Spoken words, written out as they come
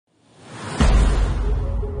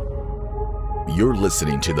You're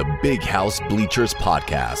listening to the Big House Bleachers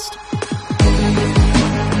podcast.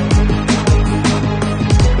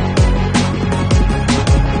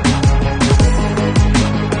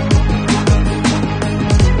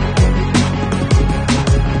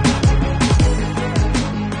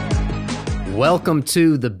 Welcome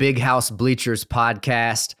to the Big House Bleachers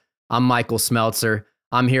podcast. I'm Michael Smeltzer.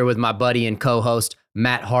 I'm here with my buddy and co-host,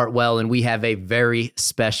 Matt Hartwell, and we have a very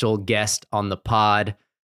special guest on the pod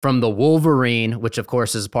from the Wolverine, which of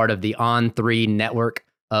course is part of the On3 network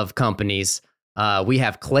of companies. We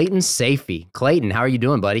have Clayton Sayfie. Clayton, how are you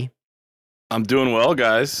doing, buddy? I'm doing well,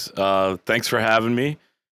 guys. Thanks for having me.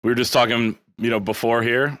 We were just talking, before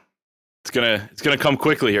here. It's gonna come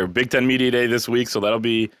quickly here. Big Ten Media Day this week, so that'll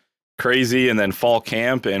be crazy, and then fall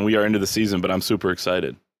camp, and we are into the season, but I'm super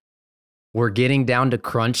excited. We're getting down to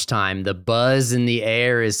crunch time. The buzz in the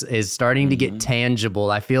air is starting to get tangible.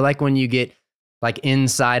 I feel like when you get like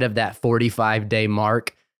inside of that 45-day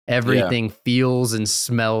mark, everything feels and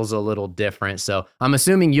smells a little different. So I'm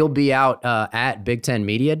assuming you'll be out at Big Ten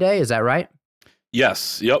Media Day. Is that right?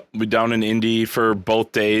 Yes. Yep. We're down in Indy for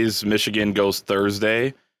both days. Michigan goes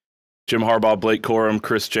Thursday. Jim Harbaugh, Blake Corum,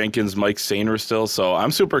 Chris Jenkins, Mike Sainer still. So I'm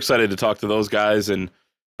super excited to talk to those guys and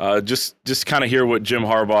just kind of hear what Jim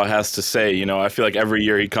Harbaugh has to say. I feel like every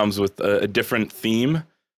year he comes with a different theme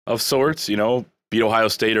of sorts, beat Ohio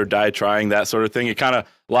State or die trying, that sort of thing. A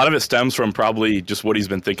lot of it stems from probably just what he's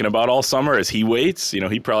been thinking about all summer as he waits.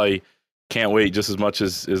 He probably can't wait just as much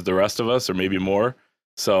as the rest of us, or maybe more.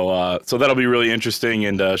 So that'll be really interesting,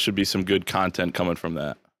 and should be some good content coming from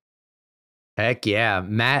that. Heck yeah.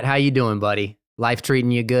 Matt, how you doing, buddy? Life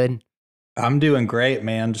treating you good? I'm doing great,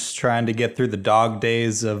 man. Just trying to get through the dog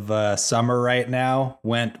days of summer right now.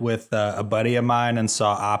 Went with a buddy of mine and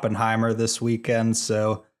saw Oppenheimer this weekend.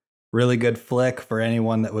 So really good flick for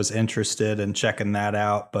anyone that was interested in checking that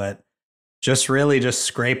out. But just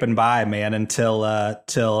scraping by, man, until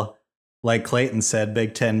till like Clayton said,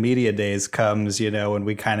 Big Ten Media Days comes, and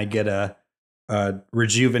we kind of get a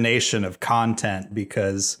rejuvenation of content,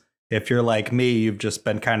 because if you're like me, you've just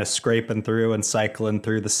been kind of scraping through and cycling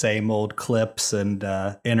through the same old clips and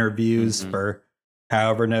interviews for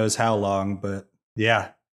however knows how long. But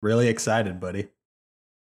yeah, really excited, buddy.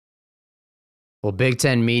 Well, Big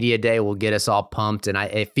Ten Media Day will get us all pumped, and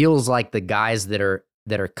it feels like the guys that are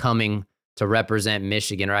coming to represent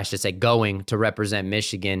Michigan, or I should say going to represent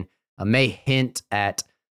Michigan, may hint at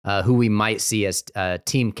who we might see as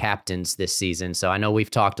team captains this season. So I know we've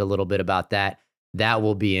talked a little bit about that. That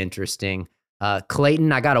will be interesting.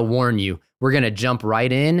 Clayton, I got to warn you, we're going to jump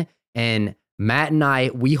right in. And Matt and I,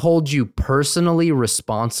 we hold you personally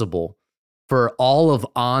responsible for all of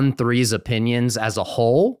On3's opinions as a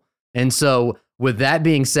whole. And so with that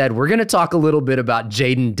being said, we're going to talk a little bit about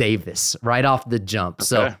Jadyn Davis right off the jump. Okay.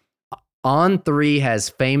 So On3 has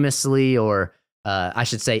famously, or I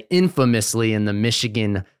should say infamously in the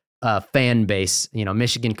Michigan fan base,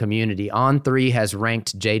 Michigan community, On3 has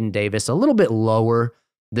ranked Jadyn Davis a little bit lower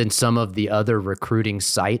than some of the other recruiting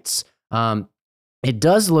sites. It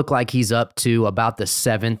does look like he's up to about the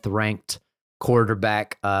 7th ranked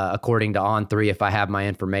quarterback, according to On3, if I have my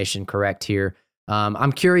information correct here.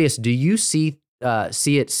 I'm curious, do you see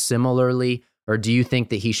it similarly, or do you think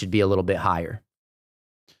that he should be a little bit higher?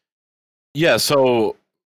 Yeah, so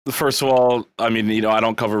first of all, I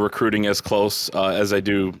don't cover recruiting as close as I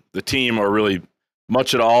do the team, or really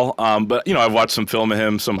much at all. But, I've watched some film of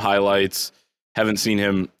him, some highlights, haven't seen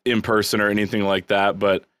him in person or anything like that.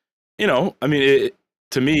 But, I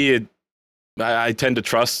tend to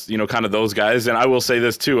trust, kind of those guys. And I will say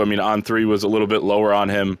this too. On3 was a little bit lower on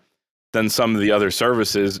him than some of the other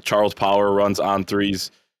services. Charles Power runs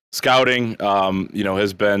On3's scouting,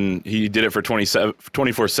 he did it for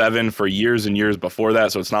 24/7 for years and years before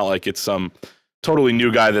that. So it's not like it's some totally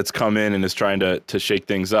new guy that's come in and is trying to shake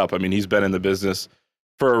things up. He's been in the business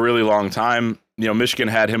for a really long time. Michigan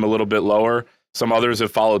had him a little bit lower. Some others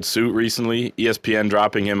have followed suit recently. ESPN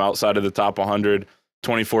dropping him outside of the top 100,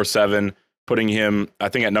 24/7, putting him, I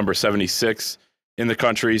think, at number 76 in the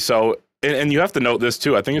country. So, and you have to note this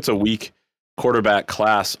too. I think it's a weak quarterback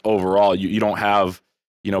class overall. You don't have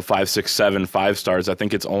 5, 6, 7 5-stars. I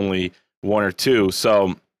think it's only 1 or 2.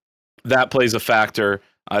 So that plays a factor.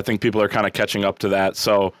 I think people are kind of catching up to that.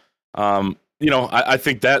 So, I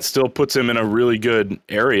think that still puts him in a really good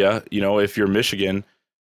area. If you're Michigan,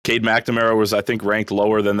 Cade McNamara was, I think, ranked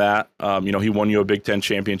lower than that. He won you a Big Ten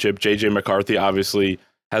championship. J.J. McCarthy obviously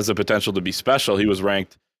has the potential to be special. He was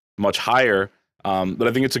ranked much higher. But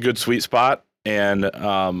I think it's a good sweet spot. And,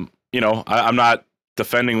 I'm not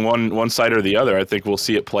defending one side or the other. I think we'll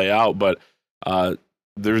see it play out, but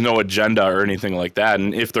there's no agenda or anything like that.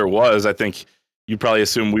 And if there was, I think you probably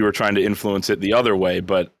assume we were trying to influence it the other way,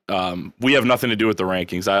 but we have nothing to do with the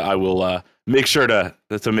rankings. I will make sure to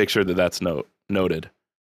make sure that that's noted.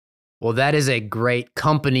 Well, that is a great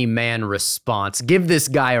company man response. Give this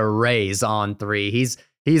guy a raise on 3.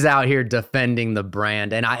 He's out here defending the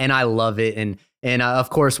brand, and I love it. And of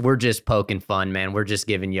course, we're just poking fun, man. We're just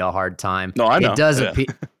giving you a hard time. No, I know.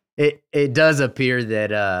 It does appear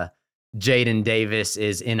that Jadyn Davis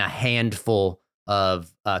is in a handful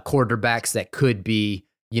of quarterbacks that could be,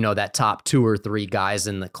 that top 2 or 3 guys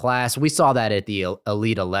in the class. We saw that at the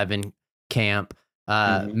Elite 11 camp.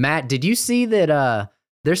 Matt, did you see that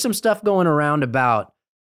there's some stuff going around about,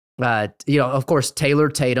 of course, Taylor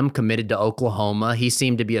Tatum committed to Oklahoma. He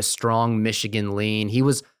seemed to be a strong Michigan lean. He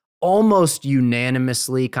was almost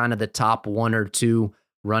unanimously kind of the top 1 or 2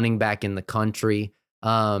 running back in the country.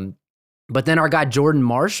 But then our guy Jordan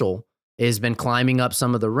Marshall has been climbing up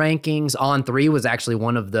some of the rankings. On3 was actually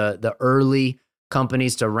one of the early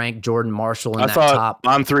companies to rank Jordan Marshall in top.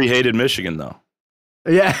 On3 hated Michigan, though.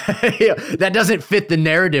 Yeah, that doesn't fit the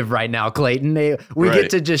narrative right now, Clayton. We get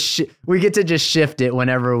to just shift it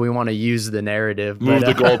whenever we want to use the narrative. Move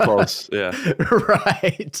the goalposts. Yeah,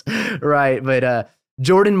 right. But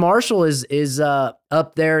Jordan Marshall is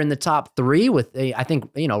up there in the top 3 with I think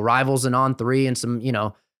rivals and On3 and some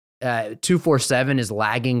 247 is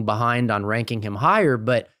lagging behind on ranking him higher.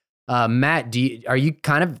 But Matt, are you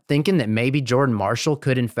kind of thinking that maybe Jordan Marshall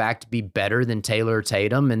could in fact be better than Taylor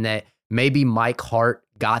Tatum, and that maybe Mike Hart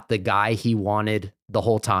got the guy he wanted the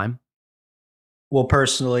whole time? Well,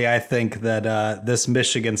 personally, I think that this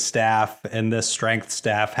Michigan staff and this strength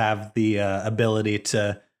staff have the ability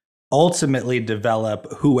to ultimately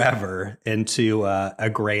develop whoever into a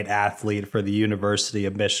great athlete for the University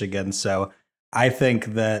of Michigan. So I think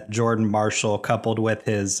that Jordan Marshall, coupled with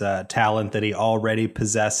his talent that he already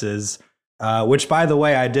possesses, which, by the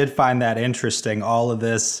way, I did find that interesting, all of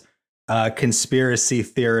this conspiracy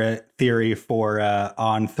theory for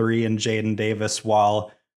On3 and Jadyn Davis,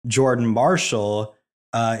 while Jordan Marshall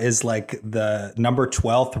is like the number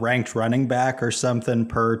 12th ranked running back or something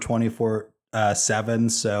per 24/7.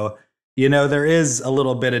 So, there is a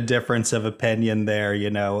little bit of difference of opinion there.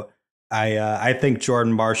 I think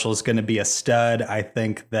Jordan Marshall is going to be a stud. I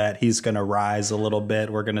think that he's going to rise a little bit.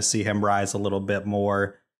 We're going to see him rise a little bit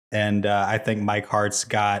more. And I think Mike Hart's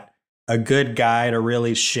got a good guy to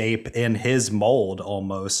really shape in his mold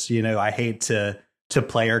almost. I hate to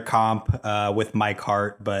player comp with Mike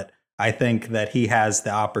Hart, but I think that he has the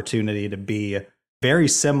opportunity to be very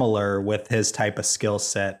similar with his type of skill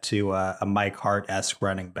set to a Mike Hart-esque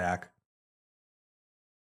running back.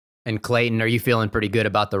 And Clayton, are you feeling pretty good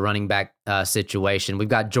about the running back situation? We've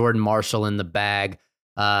got Jordan Marshall in the bag.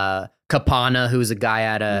 Capana, who's a guy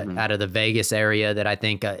out of the Vegas area that I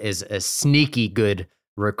think is a sneaky good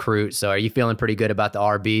recruit. So are you feeling pretty good about the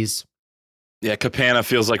RBs? Yeah, Capana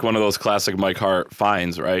feels like one of those classic Mike Hart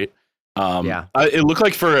finds, right? It looked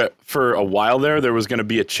like for a while there was going to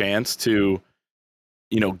be a chance to,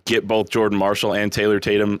 get both Jordan Marshall and Taylor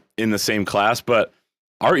Tatum in the same class. But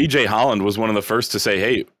our EJ Holland was one of the first to say,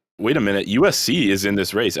 hey, wait a minute, USC is in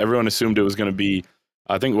this race. Everyone assumed it was going to be,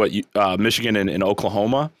 I think, Michigan and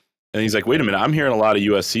Oklahoma. And he's like, wait a minute, I'm hearing a lot of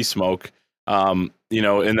USC smoke. And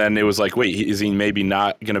then it was like, wait, is he maybe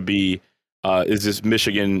not going to be, is this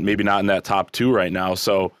Michigan maybe not in that top 2 right now?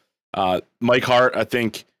 So Mike Hart, I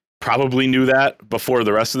think, probably knew that before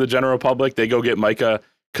the rest of the general public. They go get Micah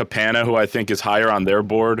Capana, who I think is higher on their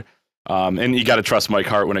board. And you got to trust Mike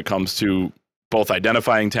Hart when it comes to both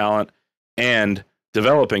identifying talent and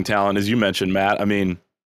developing talent, as you mentioned, Matt. I mean,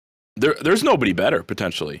 there's nobody better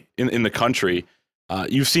potentially in the country.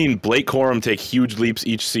 You've seen Blake Corum take huge leaps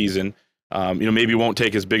each season. Maybe won't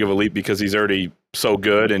take as big of a leap because he's already so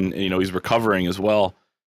good and he's recovering as well.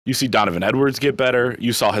 You see Donovan Edwards get better.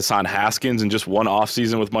 You saw Hassan Haskins in just one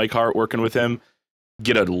offseason with Mike Hart working with him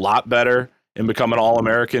get a lot better and become an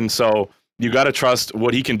All-American. So you got to trust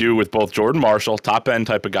what he can do with both Jordan Marshall, top end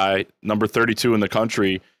type of guy, number 32 in the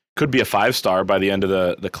country, could be a 5-star by the end of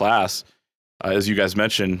the class. As you guys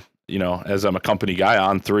mentioned, as I'm a company guy,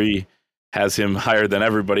 On3 has him higher than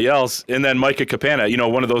everybody else. And then Micah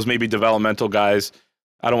Capana, one of those maybe developmental guys.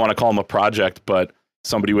 I don't want to call him a project, but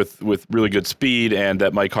somebody with really good speed and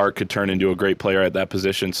that Mike Hart could turn into a great player at that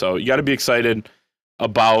position. So you got to be excited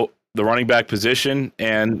about the running back position.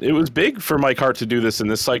 And it was big for Mike Hart to do this in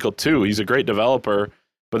this cycle too. He's a great developer,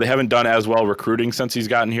 but they haven't done as well recruiting since he's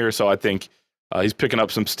gotten here. So I think he's picking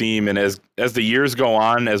up some steam. And as the years go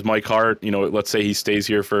on, as Mike Hart, let's say he stays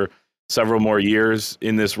here for several more years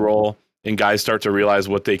in this role and guys start to realize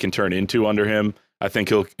what they can turn into under him, I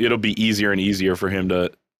think it'll be easier and easier for him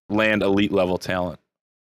to land elite level talent.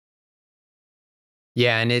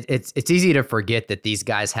 Yeah, and it's easy to forget that these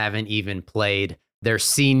guys haven't even played their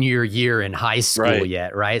senior year in high school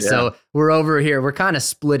yet, right? Yeah. So we're over here, we're kind of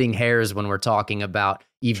splitting hairs when we're talking about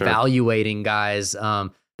evaluating guys.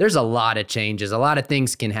 There's a lot of changes. A lot of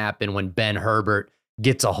things can happen when Ben Herbert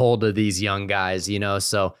gets a hold of these young guys,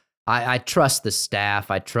 So I trust the staff.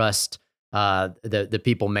 I trust the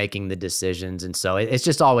people making the decisions. And so it's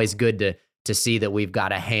just always good to see that we've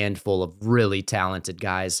got a handful of really talented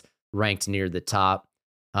guys ranked near the top.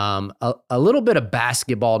 A little bit of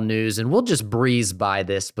basketball news, and we'll just breeze by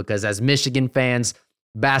this because as Michigan fans,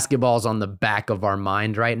 basketball's on the back of our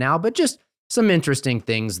mind right now, but just some interesting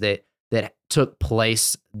things that took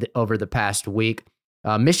place over the past week.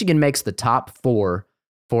 Michigan makes the top 4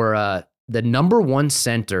 for the number 1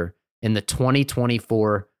 center in the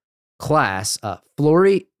 2024 class,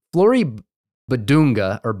 Flory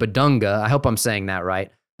Badunga. I hope I'm saying that right.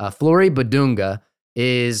 Flory Badunga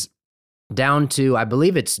is down to, I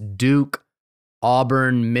believe it's Duke,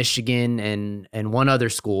 Auburn, Michigan, and one other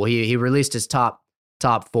school. He released his top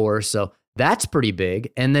 4, so that's pretty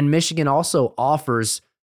big. And then Michigan also offers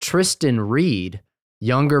Tristan Reed,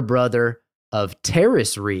 younger brother of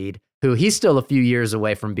Terrace Reed, who he's still a few years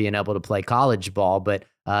away from being able to play college ball, but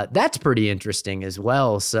that's pretty interesting as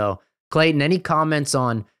well. So Clayton, any comments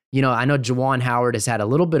on, I know Juwan Howard has had a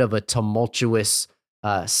little bit of a tumultuous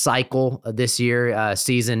cycle this year,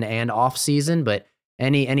 season and off season, but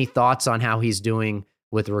any thoughts on how he's doing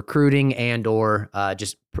with recruiting and or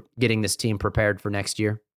just getting this team prepared for next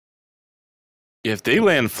year? If they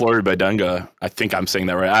land Flory Badunga, I think I'm saying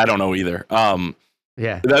that right. I don't know either.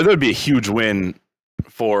 Yeah, that would be a huge win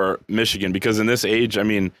for Michigan because in this age, I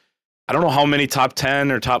mean, I don't know how many top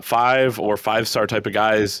 10 or top 5 or 5-star type of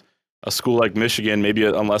guys a school like Michigan, maybe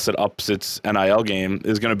unless it ups its NIL game,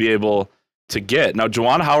 is going to be able to get. Now,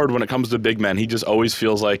 Juwan Howard, when it comes to big men, he just always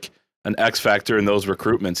feels like an X factor in those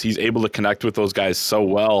recruitments. He's able to connect with those guys so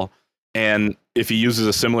well. And if he uses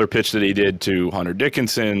a similar pitch that he did to Hunter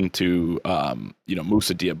Dickinson, to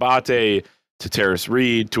Moussa Diabate, to Terrace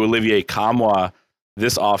Reed, to Olivier Kamwa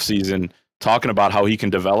this offseason, talking about how he can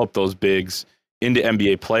develop those bigs into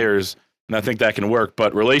NBA players, and I think that can work.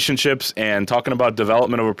 But relationships and talking about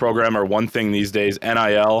development of a program are one thing these days.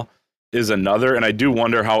 NIL is another, and I do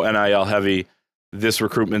wonder how NIL heavy this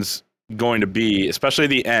recruitment's going to be, especially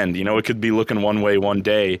the end. It could be looking one way one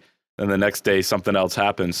day, and the next day something else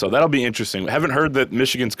happens. So that'll be interesting. I haven't heard that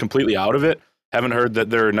Michigan's completely out of it. Haven't heard that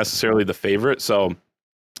they're necessarily the favorite. So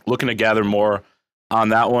looking to gather more on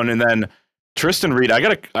that one. And then Tristan Reed, I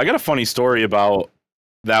got a funny story about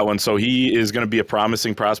that one. So he is going to be a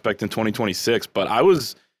promising prospect in 2026, but I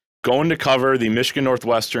was going to cover the Michigan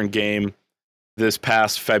Northwestern game this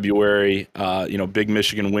past February, big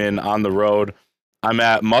Michigan win on the road. I'm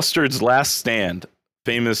at Mustard's Last Stand,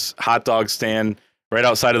 famous hot dog stand right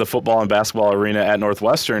outside of the football and basketball arena at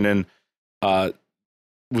Northwestern, and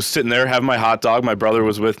was sitting there having my hot dog. My brother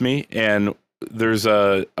was with me, and there's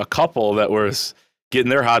a couple that was getting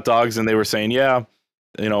their hot dogs, and they were saying,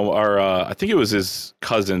 our I think it was his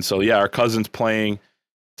cousin. So our cousin's playing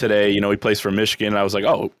today. He plays for Michigan. And I was like,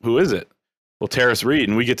 oh, who is it? Well, Terrace Reed.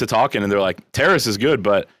 And we get to talking, and they're like, Terrace is good,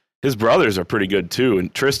 but his brothers are pretty good too.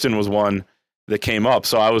 And Tristan was one that came up.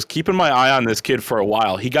 So I was keeping my eye on this kid for a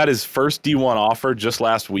while. He got his first D1 offer just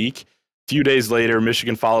last week. A few days later,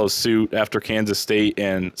 Michigan follows suit after Kansas State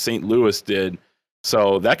and St. Louis did.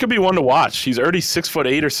 So that could be one to watch. He's already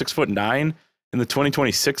 6'8" or 6'9" in the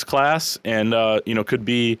 2026 class, and could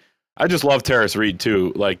be. I just love Terrace Reed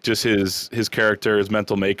too, like just his character, his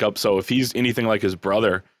mental makeup. So if he's anything like his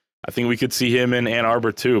brother, I think we could see him in Ann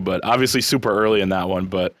Arbor too. But obviously super early in that one.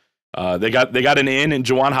 But they got an in, and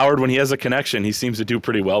Juwan Howard, when he has a connection, he seems to do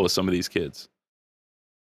pretty well with some of these kids.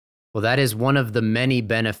 Well, that is one of the many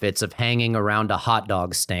benefits of hanging around a hot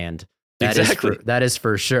dog stand. Exactly. That is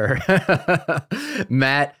for sure.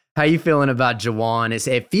 Matt, how you feeling about Juwan?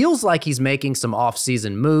 It feels like he's making some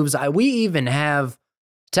off-season moves. We have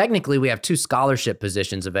 2 scholarship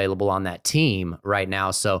positions available on that team right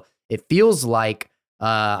now. So it feels like,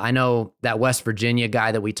 I know that West Virginia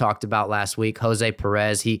guy that we talked about last week, Jose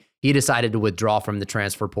Perez, he decided to withdraw from the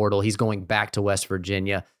transfer portal. He's going back to West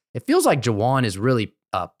Virginia. It feels like Juwan is really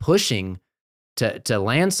pushing to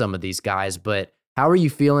land some of these guys, but how are you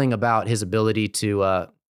feeling about his ability to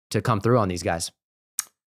come through on these guys?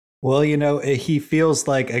 Well, he feels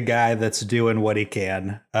like a guy that's doing what he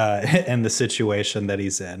can in the situation that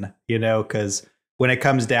he's in, because when it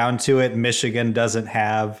comes down to it, Michigan doesn't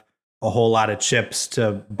have a whole lot of chips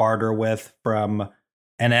to barter with from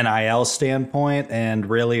an NIL standpoint and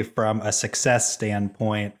really from a success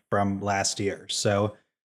standpoint from last year. So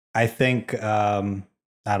I think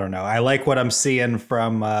I don't know. I like what I'm seeing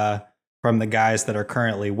from the guys that are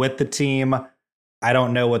currently with the team. I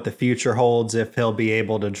don't know what the future holds, if he'll be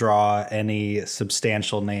able to draw any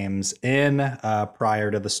substantial names in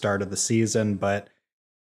prior to the start of the season, but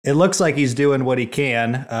it looks like he's doing what he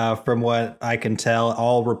can. From what I can tell,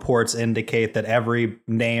 all reports indicate that every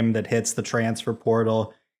name that hits the transfer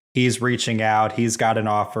portal, he's reaching out. He's got an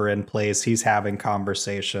offer in place. He's having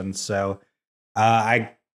conversations. So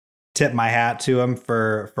I tip my hat to him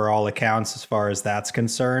for all accounts as far as that's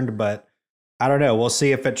concerned. But I don't know. We'll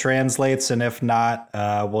see if it translates, and if not,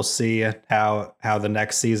 we'll see how the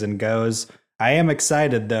next season goes. I am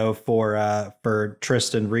excited though for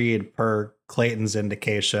Tristan Reed, per Clayton's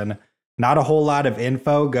indication. Not a whole lot of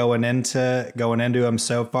info going into him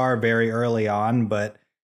so far, very early on, but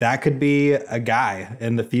that could be a guy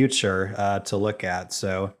in the future to look at.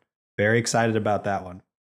 So very excited about that one.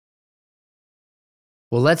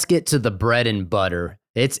 Well, let's get to the bread and butter.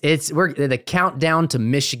 The countdown to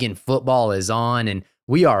Michigan football is on, and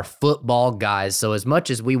we are football guys. So as much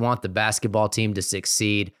as we want the basketball team to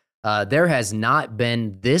succeed, there has not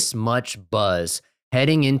been this much buzz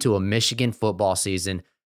heading into a Michigan football season,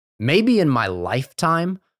 maybe in my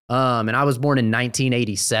lifetime. And I was born in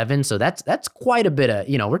 1987, so that's quite a bit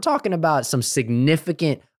of, we're talking about some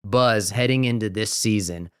significant buzz heading into this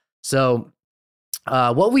season. So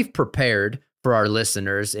what we've prepared for our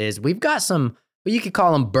listeners is we've got some, well, you could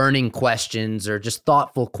call them burning questions or just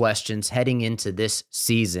thoughtful questions heading into this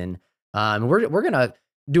season. We're going to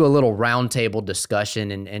do a little roundtable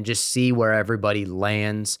discussion and just see where everybody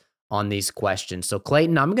lands on these questions. So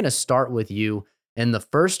Clayton, I'm going to start with you. And the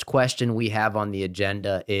first question we have on the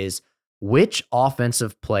agenda is, which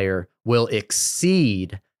offensive player will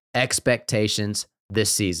exceed expectations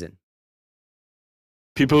this season?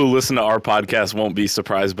 People who listen to our podcast won't be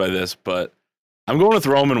surprised by this, but I'm going with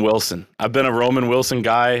Roman Wilson. I've been a Roman Wilson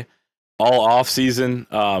guy all off season,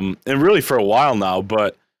 and really for a while now,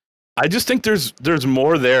 but I just think there's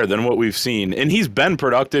more there than what we've seen. And he's been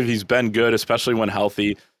productive, he's been good, especially when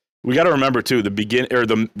healthy. We got to remember too,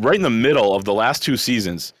 right in the middle of the last two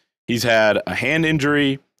seasons, he's had a hand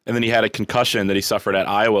injury, and then he had a concussion that he suffered at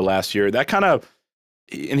Iowa last year.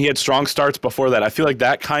 And he had strong starts before that. I feel like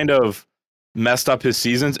that kind of messed up his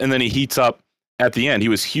seasons, and then he heats up at the end. He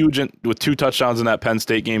was huge with 2 touchdowns in that Penn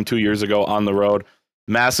State game 2 years ago on the road,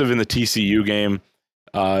 massive in the TCU game,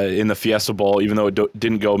 in the Fiesta Bowl, even though it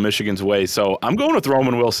didn't go Michigan's way. So I'm going with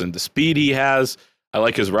Roman Wilson. The speed he has, I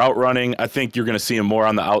like his route running. I think you're going to see him more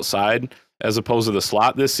on the outside as opposed to the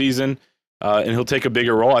slot this season, and he'll take a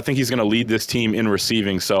bigger role. I think he's going to lead this team in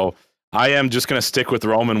receiving. So I am just going to stick with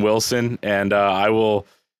Roman Wilson, and I will,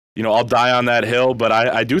 I'll die on that hill, but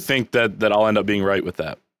I do think that I'll end up being right with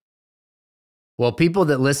that. Well, people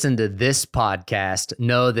that listen to this podcast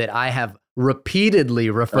know that I have repeatedly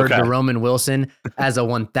referred to Roman Wilson as a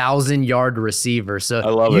 1,000-yard receiver. So I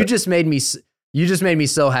love it. You just made me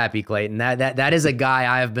so happy, Clayton. That is a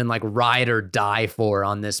guy I have been like ride or die for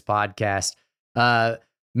on this podcast.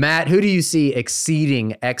 Matt, who do you see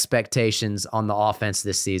exceeding expectations on the offense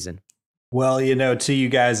this season? Well, to you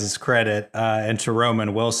guys' credit and to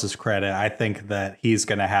Roman Wilson's credit, I think that he's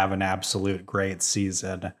going to have an absolute great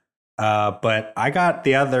season. But I got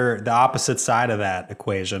the opposite side of that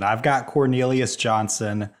equation. I've got Cornelius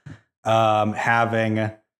Johnson having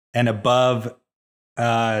an above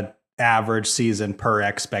average season per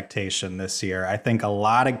expectation this year. I think a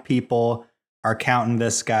lot of people are counting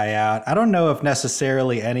this guy out. I don't know if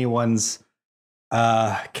necessarily anyone's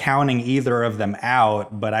counting either of them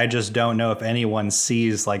out, but I just don't know if anyone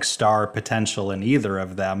sees like star potential in either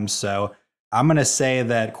of them. So I'm going to say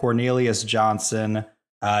that Cornelius Johnson,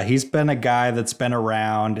 he's been a guy that's been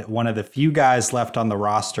around, one of the few guys left on the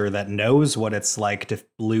roster that knows what it's like to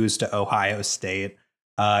lose to Ohio State.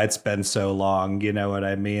 It's been so long, you know what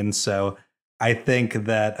I mean? So I think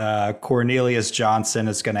that Cornelius Johnson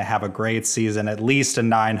is going to have a great season, at least a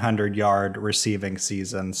 900-yard receiving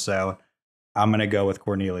season. So I'm going to go with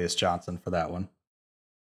Cornelius Johnson for that one.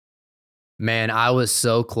 Man, I was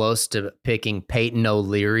so close to picking Peyton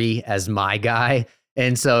O'Leary as my guy.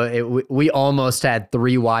 And so we almost had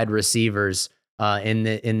 3 wide receivers in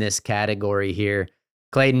this category here.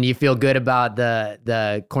 Clayton, you feel good about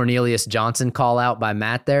the Cornelius Johnson call out by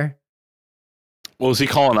Matt there? Well, is he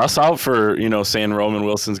calling us out for, saying Roman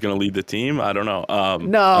Wilson's going to lead the team? I don't know.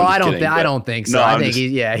 No, I don't think so. No, I think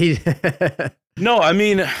he's No, I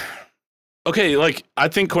mean, okay, I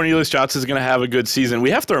think Cornelius Johnson is going to have a good season.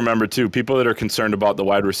 We have to remember too, people that are concerned about the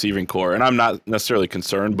wide receiving core, and I'm not necessarily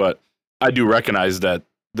concerned, but I do recognize that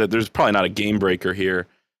there's probably not a game breaker here.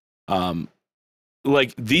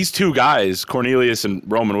 These 2 guys, Cornelius and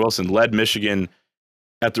Roman Wilson, led Michigan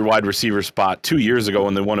at their wide receiver spot 2 years ago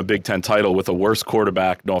when they won a Big Ten title with a worse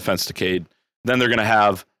quarterback, no offense to Cade, than they're going to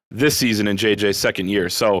have this season in JJ's second year.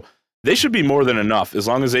 So they should be more than enough as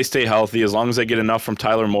long as they stay healthy, as long as they get enough from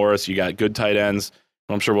Tyler Morris. You got good tight ends,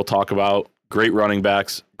 I'm sure we'll talk about, great running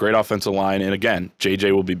backs, great offensive line, and again,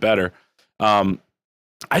 JJ will be better.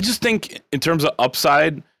 I just think in terms of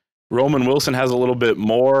upside, Roman Wilson has a little bit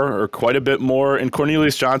more or quite a bit more. And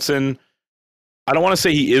Cornelius Johnson, I don't want to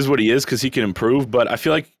say he is what he is because he can improve, but I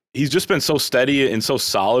feel like he's just been so steady and so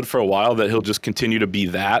solid for a while that he'll just continue to be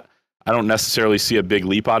that. I don't necessarily see a big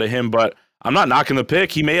leap out of him, but I'm not knocking the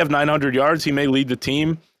pick. He may have 900 yards. He may lead the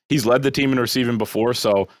team. He's led the team in receiving before,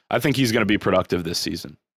 so I think he's going to be productive this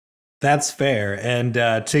season. That's fair. And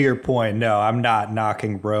to your point, no, I'm not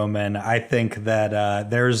knocking Roman. I think that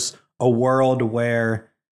there's a world where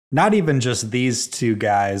not even just these two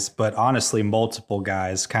guys, but honestly, multiple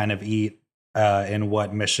guys kind of eat in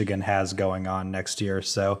what Michigan has going on next year.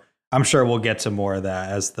 So I'm sure we'll get to more of that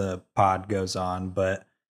as the pod goes on. But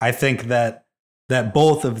I think that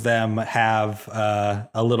both of them have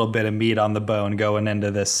a little bit of meat on the bone going into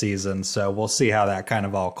this season. So we'll see how that kind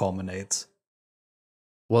of all culminates.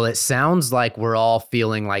 Well, it sounds like we're all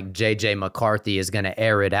feeling like JJ McCarthy is going to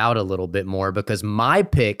air it out a little bit more, because my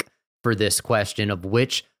pick for this question of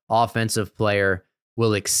which offensive player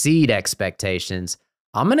will exceed expectations,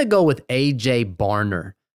 I'm going to go with AJ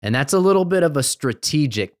Barner. And that's a little bit of a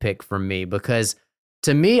strategic pick for me, because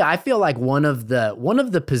to me, I feel like one of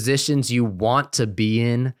the positions you want to be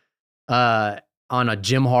in on a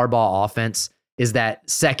Jim Harbaugh offense is that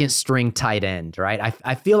second string tight end, right?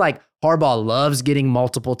 I feel like Harbaugh loves getting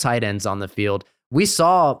multiple tight ends on the field. We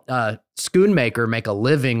saw Schoonmaker make a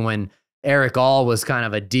living when Eric All was kind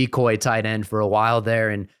of a decoy tight end for a while there.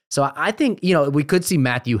 And so I think, we could see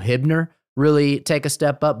Matthew Hibner really take a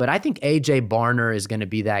step up, but I think AJ Barner is going to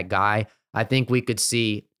be that guy. I think we could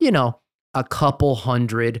see, a couple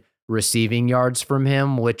hundred receiving yards from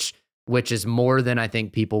him, which is more than I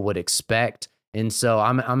think people would expect. And so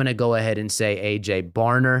I'm going to go ahead and say AJ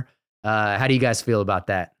Barner. How do you guys feel about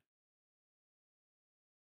that?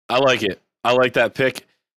 I like it. I like that pick.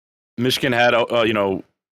 Michigan had,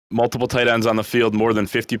 multiple tight ends on the field more than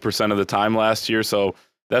 50% of the time last year. So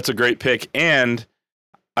that's a great pick. And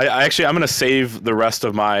I'm going to save the rest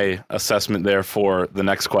of my assessment there for the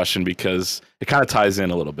next question because it kind of ties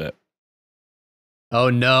in a little bit. Oh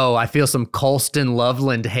no, I feel some Colston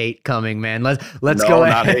Loveland hate coming, man. Let's no, go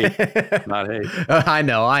not ahead. hate. Not hate. I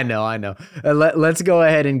know. Let's go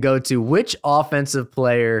ahead and go to which offensive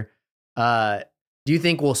player do you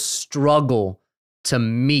think will struggle to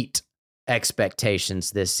meet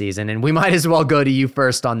expectations this season? And we might as well go to you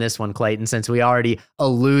first on this one, Clayton, since we already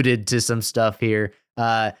alluded to some stuff here.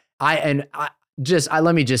 Let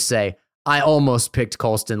me just say, I almost picked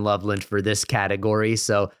Colston Loveland for this category.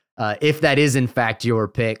 So if that is in fact your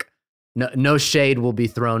pick, no shade will be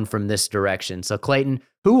thrown from this direction. So Clayton,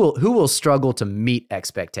 who will struggle to meet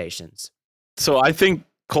expectations? So I think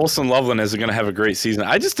Colston Loveland is going to have a great season.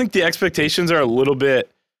 I just think the expectations are a little bit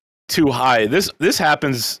too high. This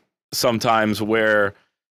happens sometimes where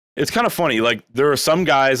it's kind of funny. Like there are some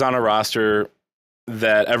guys on a roster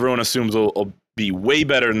that everyone assumes will be way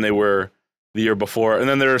better than they were the year before. And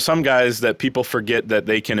then there are some guys that people forget that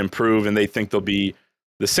they can improve and they think they'll be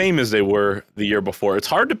the same as they were the year before. It's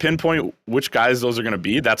hard to pinpoint which guys those are going to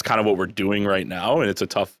be. That's kind of what we're doing right now. And it's a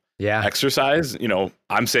tough exercise.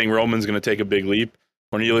 I'm saying Roman's going to take a big leap.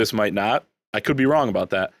 Cornelius might not. I could be wrong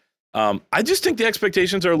about that. I just think the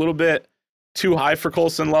expectations are a little bit too high for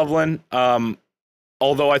Colston Loveland.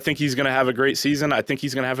 Although I think he's going to have a great season. I think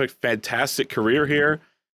he's going to have a fantastic career here,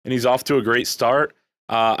 and he's off to a great start.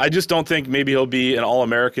 I just don't think maybe he'll be an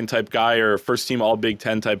All-American type guy or first-team All-Big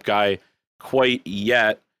Ten type guy quite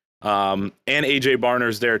yet. And AJ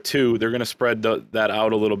Barner's there too. They're going to spread that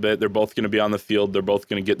out a little bit. They're both going to be on the field. They're both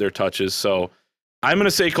going to get their touches. So I'm going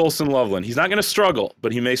to say Colston Loveland. He's not going to struggle,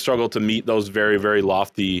 but he may struggle to meet those very, very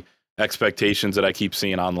lofty expectations that I keep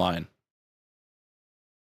seeing online.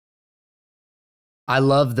 I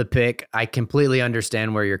love the pick. I completely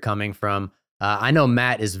understand where you're coming from. I know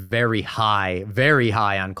Matt is very high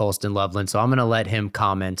on Colston Loveland, so I'm going to let him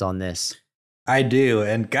comment on this. I do.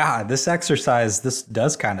 And God, this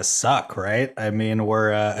does kind of suck, right? I mean,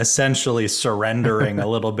 we're essentially surrendering a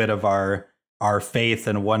little bit of our faith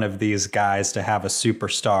in one of these guys to have a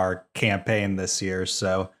superstar campaign this year.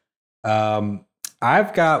 So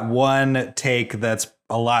I've got one take that's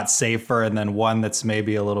a lot safer and then one that's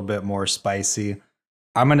maybe a little bit more spicy.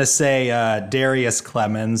 I'm going to say Darius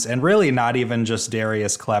Clemens, and really not even just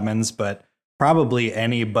Darius Clemens, but probably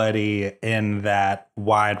anybody in that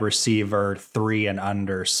wide receiver 3 and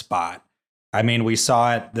under spot. I mean, we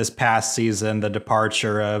saw it this past season, the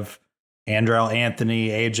departure of Andrell Anthony,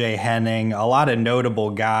 AJ Henning, a lot of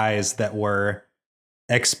notable guys that were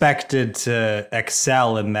expected to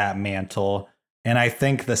excel in that mantle. And I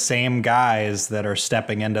think the same guys that are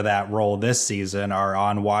stepping into that role this season are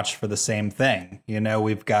on watch for the same thing. You know,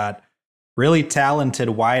 we've got really talented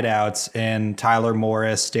wideouts in Tyler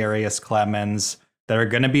Morris, Darius Clemens that are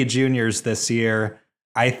going to be juniors this year.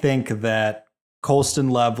 I think that Colston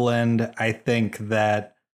Loveland, I think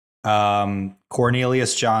that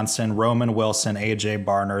Cornelius Johnson, Roman Wilson, AJ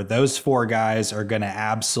Barner, those four guys are going to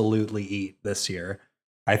absolutely eat this year.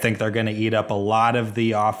 I think they're going to eat up a lot of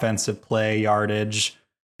the offensive play yardage.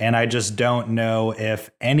 And I just don't know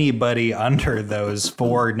if anybody under those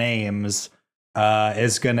four names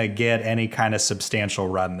is going to get any kind of substantial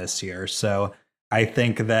run this year. So I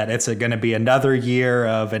think that it's going to be another year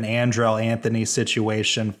of an Andrell Anthony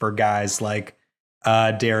situation for guys like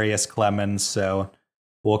Darius Clemens. So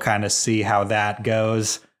we'll kind of see how that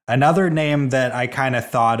goes. Another name that I kind of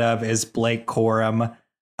thought of is Blake Corum.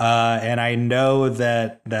 And I know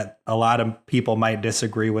that a lot of people might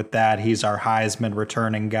disagree with that. He's our Heisman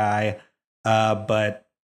returning guy. But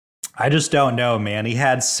I just don't know, man. He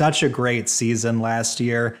had such a great season last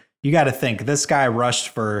year. You got to think, this guy rushed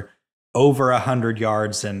for over 100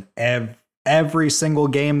 yards in every single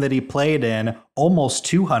game that he played in, almost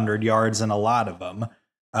 200 yards in a lot of them.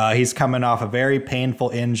 He's coming off a very painful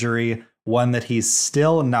injury, one that he's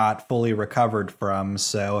still not fully recovered from.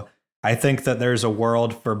 So I think that there's a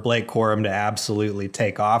world for Blake Corum to absolutely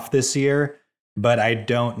take off this year, but I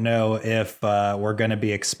don't know if we're going to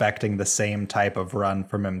be expecting the same type of run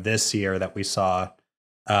from him this year that we saw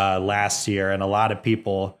last year. And a lot of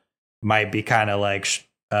people might be kind of like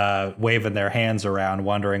waving their hands around,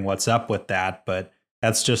 wondering what's up with that. But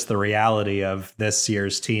that's just the reality of this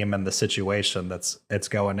year's team and the situation that's it's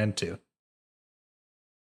going into.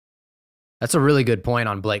 That's a really good point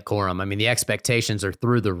on Blake Corum. I mean, the expectations are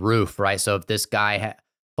through the roof, right? So if this guy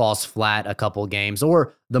falls flat a couple games,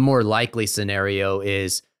 or the more likely scenario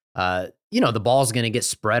is, the ball's going to get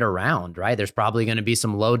spread around, right? There's probably going to be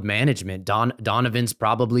some load management. Donovan's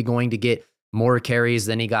probably going to get more carries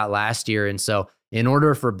than he got last year. And so in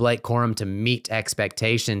order for Blake Corum to meet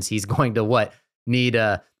expectations, he's going to need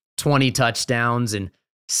 20 touchdowns and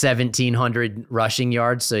 1,700 rushing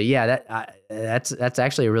yards. So yeah, that's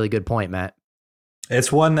actually a really good point, Matt. It's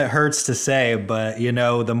one that hurts to say, but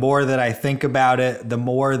the more that I think about it, the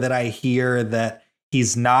more that I hear that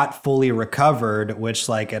he's not fully recovered, which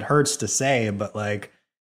it hurts to say, but like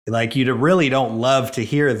you really don't love to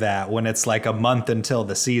hear that when it's like a month until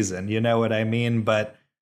the season. You know what I mean? But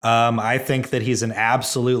I think that he's an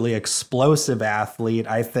absolutely explosive athlete.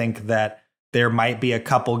 I think that there might be a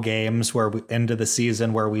couple games into the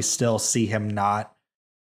season where we still see him not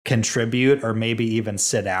contribute or maybe even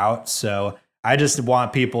sit out. So I just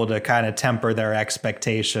want people to kind of temper their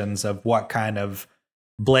expectations of what kind of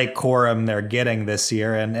Blake Corum they're getting this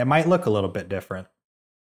year, and it might look a little bit different.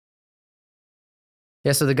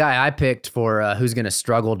 Yeah, so the guy I picked for who's going to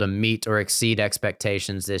struggle to meet or exceed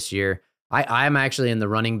expectations this year, I'm actually in the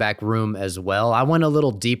running back room as well. I went a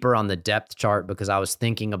little deeper on the depth chart because I was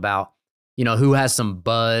thinking about who has some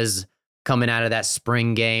buzz coming out of that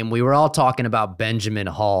spring game. We were all talking about Benjamin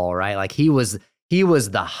Hall, right? Like he was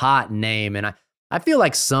the hot name. And I feel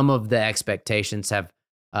like some of the expectations have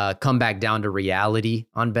come back down to reality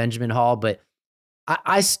on Benjamin Hall, but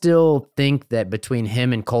I still think that between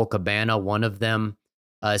him and Cole Cabana, one of them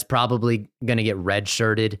is probably going to get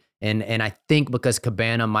redshirted. And I think because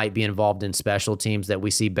Cabana might be involved in special teams that we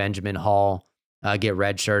see Benjamin Hall get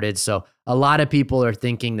redshirted. So a lot of people are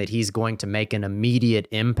thinking that he's going to make an immediate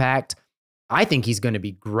impact. I think he's going to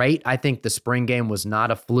be great. I think the spring game was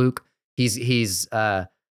not a fluke. He's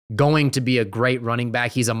going to be a great running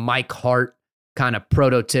back. He's a Mike Hart kind of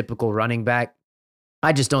prototypical running back.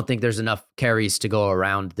 I just don't think there's enough carries to go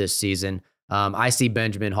around this season. I see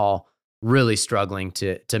Benjamin Hall really struggling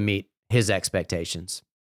to meet his expectations.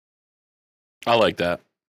 I like that.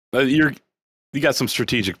 You got some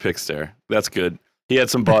strategic picks there. That's good. He had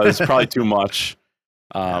some buzz, probably too much.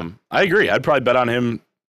 I agree. I'd probably bet on him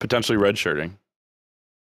potentially redshirting.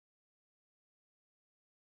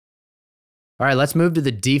 All right, let's move to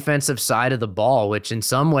the defensive side of the ball, which in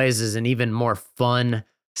some ways is an even more fun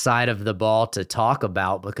side of the ball to talk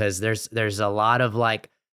about because there's a lot of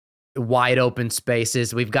wide open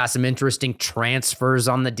spaces. We've got some interesting transfers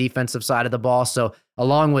on the defensive side of the ball. So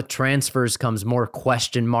along with transfers comes more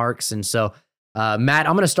question marks. And so, Matt,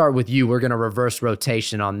 I'm going to start with you. We're going to reverse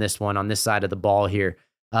rotation on this one, on this side of the ball here.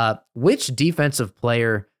 Which defensive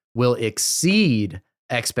player will exceed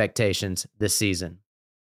expectations this season?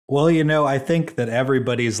 Well, I think that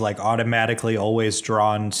everybody's like automatically always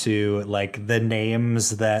drawn to like the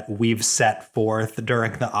names that we've set forth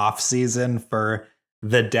during the off season for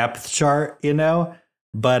the depth chart.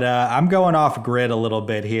 But I'm going off grid a little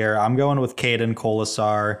bit here. I'm going with Caden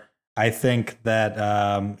Colasar. I think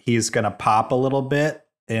that he's going to pop a little bit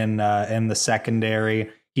in the secondary.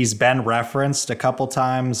 He's been referenced a couple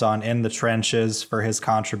times on In the Trenches for his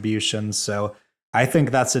contributions. So I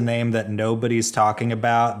think that's a name that nobody's talking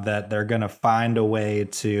about, that they're going to find a way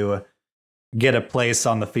to get a place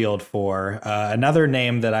on the field for. Another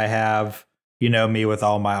name that I have, me with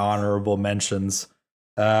all my honorable mentions,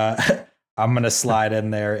 I'm going to slide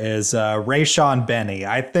in there, is Rayshon Benny.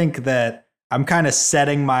 I think that I'm kind of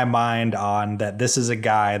setting my mind on that this is a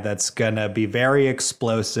guy that's going to be very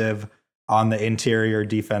explosive on the interior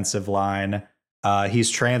defensive line. He's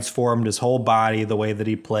transformed his whole body, the way that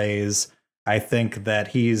he plays. I think that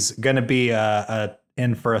he's going to be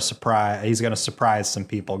in for a surprise. He's going to surprise some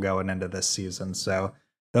people going into this season. So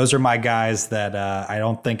those are my guys that I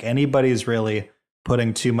don't think anybody's really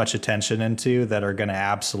putting too much attention into that are going to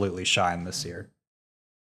absolutely shine this year.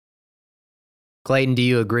 Clayton, do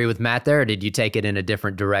you agree with Matt there, or did you take it in a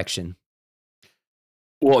different direction?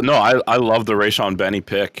 Well, no, I love the Rayshon Benny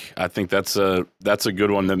pick. I think that's a good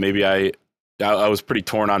one that maybe I was pretty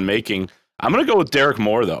torn on making. I'm going to go with Derek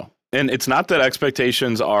Moore, though. And it's not that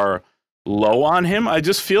expectations are low on him. I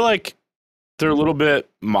just feel like they're a little bit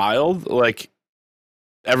mild. Like,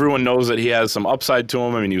 everyone knows that he has some upside to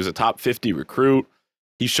him. I mean, he was a top 50 recruit.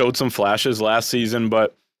 He showed some flashes last season,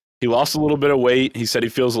 but he lost a little bit of weight. He said he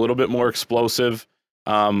feels a little bit more explosive.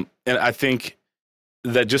 And I think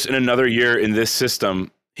that just in another year in this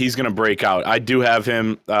system, he's going to break out. I do have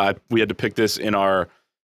him. We had to pick this in our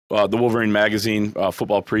the Wolverine magazine,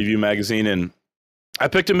 football preview magazine, and I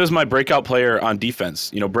picked him as my breakout player on defense.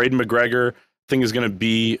 Braden McGregor, I think, is going to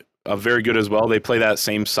be very good as well. They play that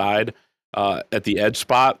same side at the edge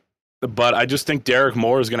spot. But I just think Derek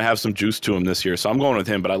Moore is going to have some juice to him this year. So I'm going with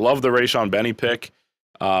him. But I love the Rayshon Benny pick.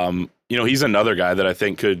 He's another guy that I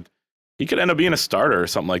think could end up being a starter or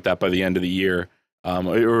something like that by the end of the year.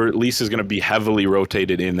 Or at least is going to be heavily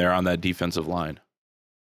rotated in there on that defensive line.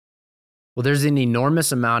 Well, there's an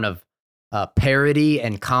enormous amount of parity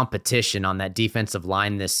and competition on that defensive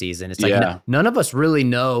line this season. It's like none of us really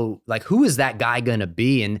know, like, who is that guy going to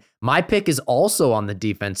be? And my pick is also on the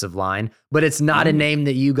defensive line, but it's not a name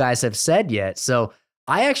that you guys have said yet. So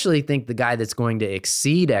I actually think the guy that's going to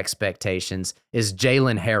exceed expectations is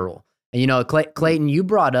Jalen Harrell. And, Clayton, you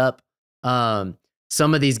brought up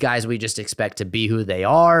some of these guys we just expect to be who they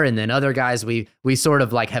are, and then other guys we sort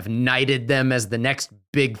of like have knighted them as the next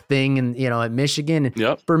big thing, and at Michigan.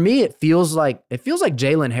 Yep. For me, it feels like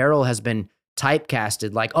Jalen Harrell has been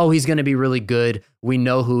typecasted. Like, oh, he's going to be really good. We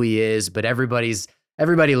know who he is, but everybody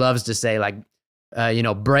loves to say like,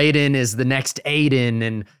 Braden is the next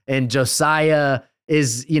Aiden, and Josiah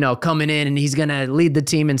is coming in and he's going to lead the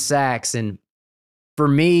team in sacks. And for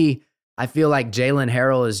me, I feel like Jalen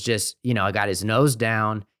Harrell is just, got his nose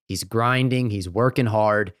down. He's grinding. He's working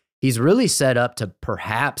hard. He's really set up to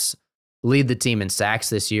perhaps lead the team in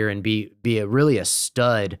sacks this year and be really a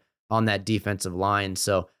stud on that defensive line.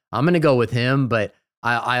 So I'm going to go with him, but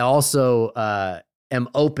I also am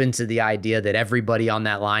open to the idea that everybody on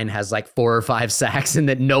that line has like 4 or 5 sacks, and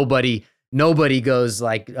that nobody goes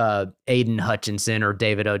like Aiden Hutchinson or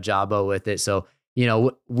David Ojabo with it. So,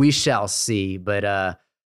 we shall see. But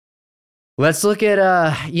let's look at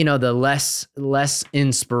the less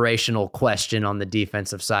inspirational question on the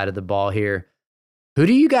defensive side of the ball here. Who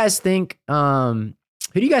do you guys think might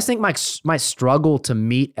struggle to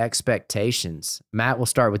meet expectations? Matt, we'll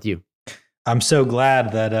start with you. I'm so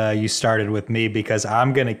glad that you started with me, because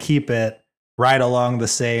I'm going to keep it right along the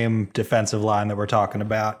same defensive line that we're talking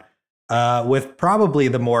about. With probably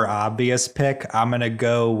the more obvious pick, I'm going to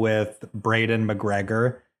go with Braden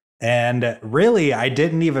McGregor. And really, I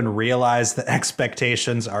didn't even realize that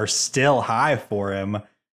expectations are still high for him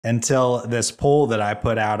until this poll that I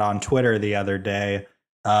put out on Twitter the other day,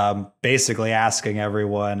 basically asking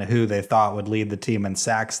everyone who they thought would lead the team in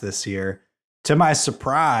sacks this year. To my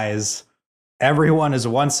surprise, everyone is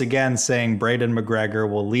once again saying Braden McGregor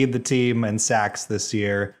will lead the team in sacks this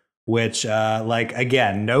year, which,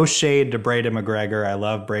 again, no shade to Braden McGregor. I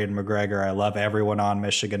love Braden McGregor. I love everyone on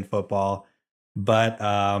Michigan football. But,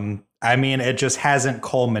 it just hasn't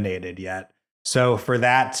culminated yet. So for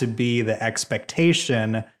that to be the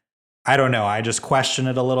expectation, I don't know. I just question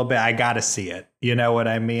it a little bit. I got to see it. You know what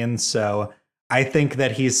I mean? So I think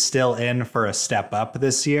that he's still in for a step up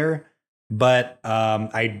this year. But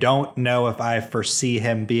I don't know if I foresee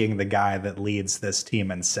him being the guy that leads this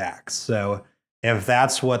team in sacks. So if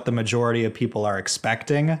that's what the majority of people are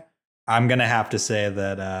expecting, I'm going to have to say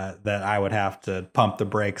that that I would have to pump the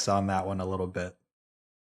brakes on that one a little bit.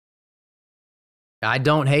 I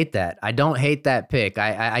don't hate that. I don't hate that pick.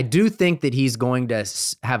 I do think that he's going to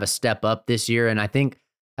have a step up this year, and I think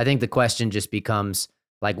the question just becomes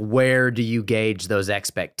like, where do you gauge those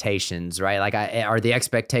expectations, right? Like, are the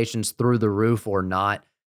expectations through the roof or not?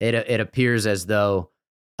 It appears as though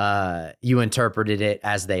you interpreted it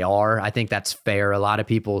as they are. I think that's fair. A lot of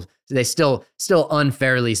people, they still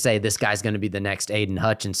unfairly say this guy's going to be the next Aiden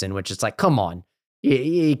Hutchinson, which is like, come on.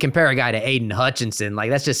 You compare a guy to Aiden Hutchinson,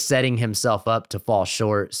 like that's just setting himself up to fall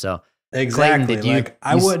short. So exactly, Clayton,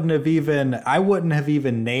 I wouldn't have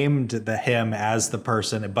even named him as the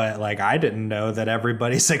person, but like I didn't know that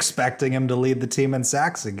everybody's expecting him to lead the team in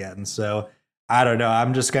sacks again. So I don't know.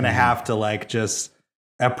 I'm just gonna have to like just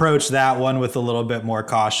approach that one with a little bit more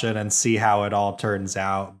caution and see how it all turns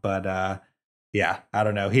out. But yeah, I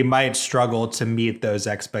don't know. He might struggle to meet those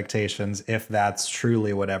expectations if that's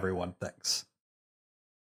truly what everyone thinks.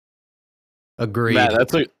 Agreed. Matt,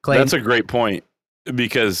 that's a great point,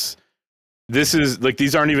 because this is like,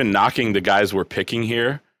 these aren't even knocking the guys we're picking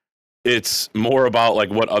here. It's more about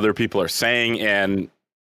like what other people are saying. And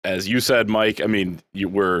as you said, Mike, I mean,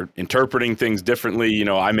 we're interpreting things differently. You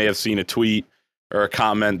know, I may have seen a tweet or a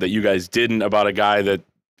comment that you guys didn't about a guy that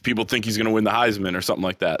people think he's going to win the Heisman or something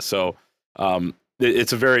like that. So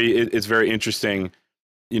it's very interesting,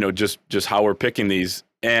 you know, just how we're picking these.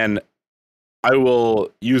 And I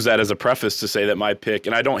will use that as a preface to say that my pick,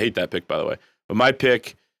 and I don't hate that pick, by the way, but my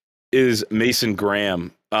pick is Mason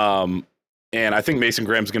Graham. And I think Mason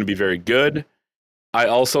Graham's going to be very good. I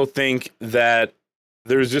also think that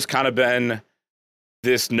there's just kind of been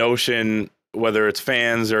this notion, whether it's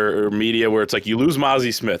fans or media, where it's like you lose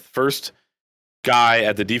Mozzie Smith, first guy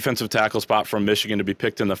at the defensive tackle spot from Michigan to be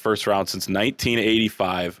picked in the first round since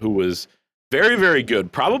 1985, who was very, very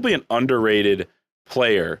good, probably an underrated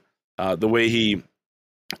player. The way he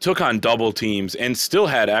took on double teams and still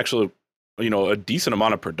had actually, you know, a decent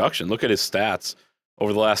amount of production. Look at his stats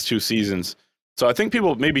over the last 2 seasons. So I think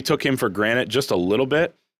people maybe took him for granted just a little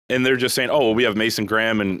bit, and they're just saying, oh, well, we have Mason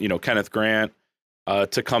Graham and, you know, Kenneth Grant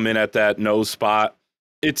to come in at that nose spot.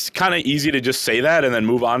 It's kind of easy to just say that and then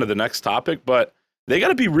move on to the next topic, but they got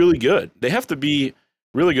to be really good. They have to be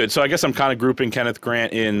really good. So I guess I'm kind of grouping Kenneth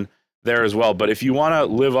Grant in there as well. But if you want to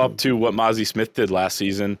live up to what Mozzie Smith did last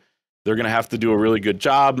season, they're going to have to do a really good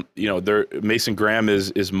job. You know, Mason Graham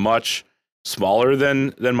is much smaller than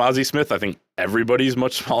Mozzie Smith. I think everybody's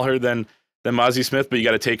much smaller than Mozzie Smith, but you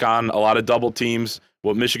got to take on a lot of double teams.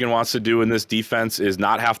 What Michigan wants to do in this defense is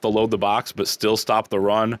not have to load the box, but still stop the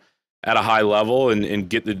run at a high level and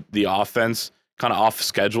get the offense kind of off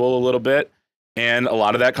schedule a little bit. And a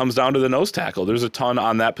lot of that comes down to the nose tackle. There's a ton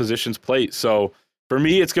on that position's plate. So for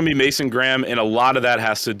me, it's going to be Mason Graham, and a lot of that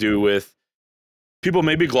has to do with people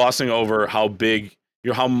maybe glossing over how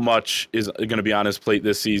much is going to be on his plate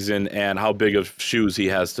this season and how big of shoes he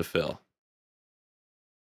has to fill.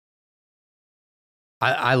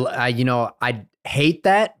 I hate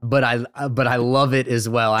that, but I love it as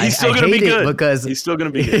well. He's still going to be good because he's still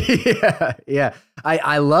going to be good. Yeah.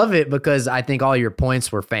 I love it because I think all your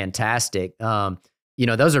points were fantastic. You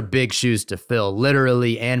know, those are big shoes to fill,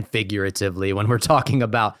 literally and figuratively, when we're talking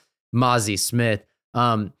about Mozzie Smith.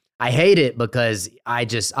 I hate it because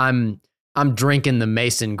I'm drinking the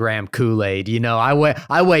Mason Graham Kool-Aid. You know,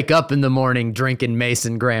 I wake up in the morning drinking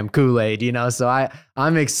Mason Graham Kool-Aid, you know, so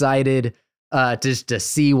I'm excited just to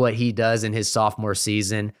see what he does in his sophomore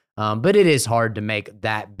season. But it is hard to make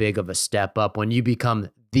that big of a step up when you become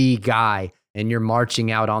the guy and you're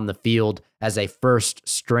marching out on the field as a first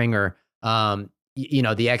stringer. You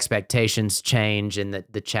know, the expectations change and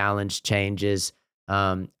the challenge changes.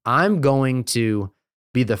 I'm going to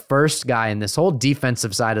be the first guy in this whole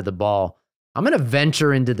defensive side of the ball. I'm going to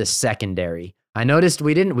venture into the secondary. I noticed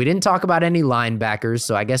we didn't talk about any linebackers,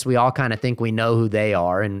 so I guess we all kind of think we know who they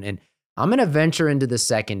are. And I'm going to venture into the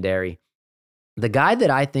secondary. The guy that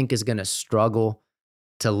I think is going to struggle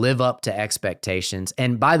to live up to expectations.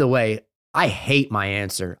 And by the way, I hate my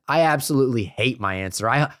answer. I absolutely hate my answer.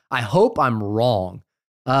 I hope I'm wrong.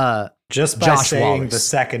 Just by Josh saying Wallace. The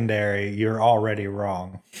secondary, you're already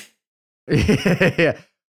wrong. Yeah.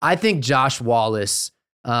 I think Josh Wallace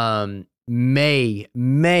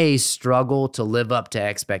may struggle to live up to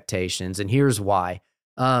expectations, and here's why.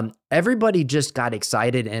 Everybody just got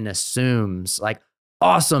excited and assumes like,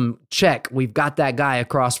 awesome, check, we've got that guy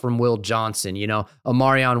across from Will Johnson. You know,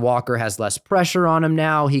 Amarion Walker has less pressure on him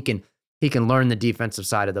now. He can learn the defensive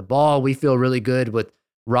side of the ball. We feel really good with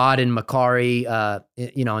Rod and Makari,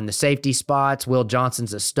 you know, in the safety spots. Will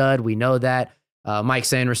Johnson's a stud. We know that. Mike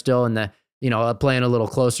Sanders still in the, playing a little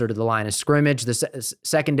closer to the line of scrimmage. The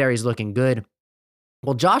secondary is looking good.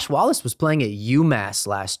 Well, Josh Wallace was playing at UMass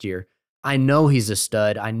last year. I know he's a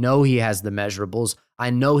stud. I know he has the measurables. I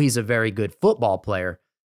know he's a very good football player.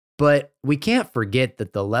 But we can't forget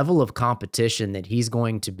that the level of competition that he's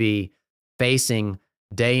going to be facing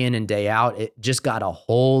day in and day out, it just got a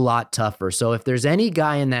whole lot tougher. So if there's any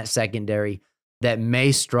guy in that secondary that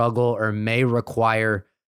may struggle or may require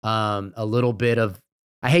a little bit of,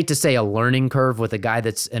 I hate to say a learning curve with a guy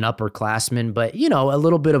that's an upperclassman, but, a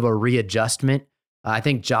little bit of a readjustment, I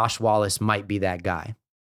think Josh Wallace might be that guy.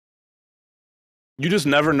 You just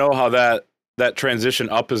never know how that transition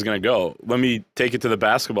up is going to go. Let me take it to the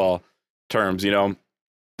basketball terms.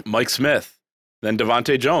 Mike Smith, then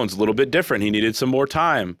Devontae Jones, a little bit different. He needed some more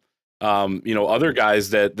time. Other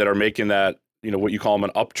guys that are making that, what you call them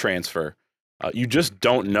an up transfer. You just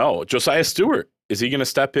don't know. Josiah Stewart, is he going to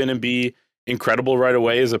step in and be incredible right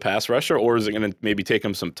away as a pass rusher, or is it going to maybe take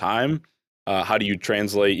him some time? How do you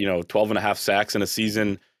translate, 12 and a half sacks in a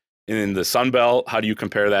season in the Sun Belt? How do you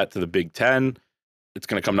compare that to the Big Ten? It's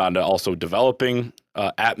going to come down to also developing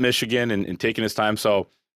at Michigan and taking his time. So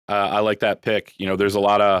I like that pick. There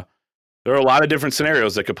are a lot of different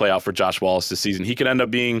scenarios that could play out for Josh Wallace this season. He could end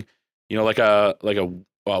up being, like a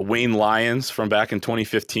Wayne Lyons from back in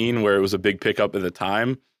 2015, where it was a big pickup at the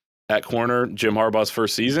time at corner, Jim Harbaugh's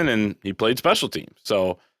first season, and he played special teams.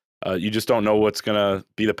 So you just don't know what's going to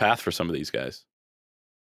be the path for some of these guys.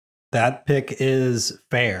 That pick is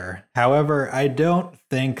fair. However, I don't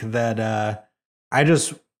think that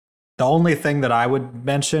the only thing that I would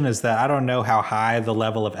mention is that I don't know how high the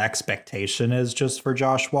level of expectation is just for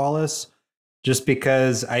Josh Wallace, just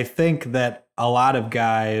because I think that a lot of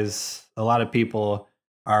people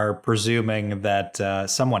are presuming that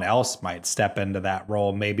someone else might step into that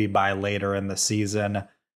role, maybe by later in the season,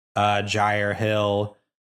 Jair Hill,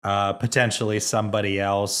 potentially somebody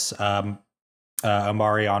else,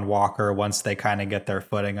 Amarion Walker, once they kind of get their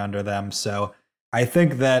footing under them. So I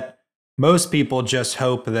think that most people just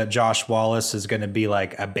hope that Josh Wallace is going to be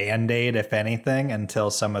like a Band-Aid, if anything,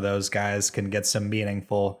 until some of those guys can get some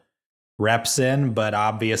meaningful reps in. But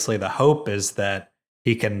obviously the hope is that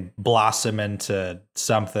he can blossom into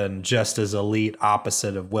something just as elite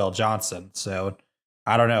opposite of Will Johnson. So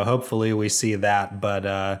I don't know. Hopefully we see that,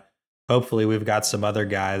 but hopefully we've got some other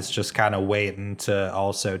guys just kind of waiting to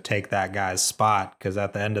also take that guy's spot, because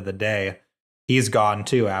at the end of the day, he's gone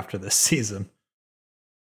too after this season.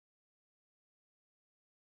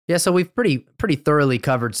 Yeah, so we've pretty thoroughly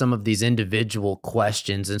covered some of these individual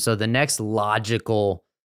questions. And so the next logical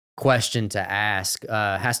question to ask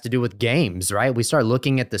has to do with games, right? We start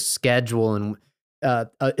looking at the schedule, and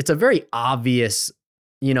it's a very obvious,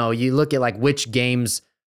 you look at like which games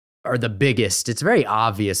are the biggest. It's very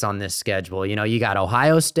obvious on this schedule. You got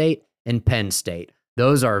Ohio State and Penn State.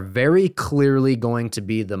 Those are very clearly going to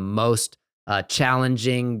be the most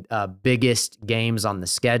challenging, biggest games on the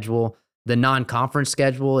schedule. The non-conference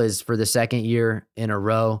schedule is, for the second year in a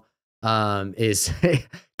row, is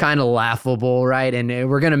kind of laughable, right? And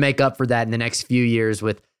we're going to make up for that in the next few years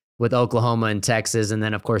with Oklahoma and Texas, and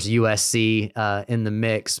then of course USC in the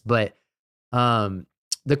mix. But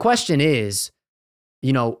the question is,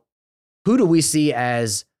 who do we see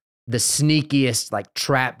as the sneakiest like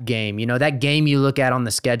trap game? That game you look at on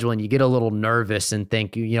the schedule and you get a little nervous and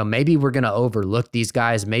think, maybe we're going to overlook these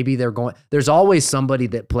guys. Maybe there's always somebody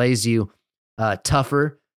that plays you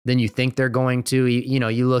tougher than you think they're going to.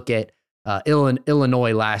 You look at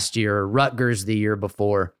Illinois last year, or Rutgers the year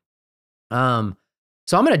before. So I'm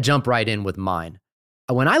going to jump right in with mine.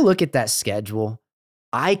 When I look at that schedule,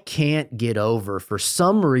 I can't get over, for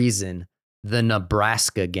some reason, the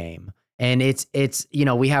Nebraska game. And it's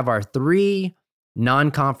we have our 3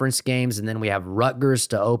 non-conference games, and then we have Rutgers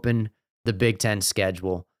to open the Big Ten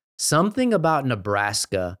schedule. Something about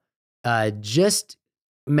Nebraska just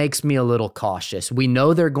makes me a little cautious. We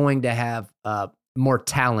know they're going to have more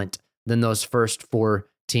talent than those first 4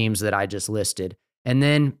 teams that I just listed. And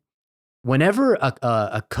then whenever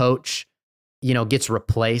a coach, gets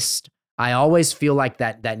replaced, I always feel like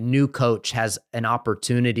that new coach has an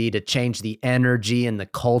opportunity to change the energy and the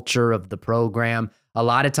culture of the program. A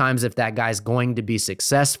lot of times, if that guy's going to be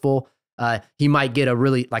successful, he might get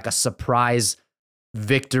a surprise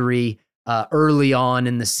victory early on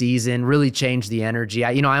in the season, really change the energy.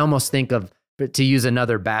 I almost think of, to use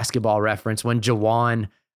another basketball reference, when Jawan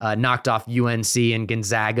knocked off UNC and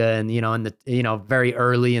Gonzaga, and in the very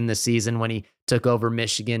early in the season when he took over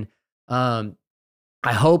Michigan.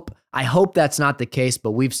 I hope that's not the case,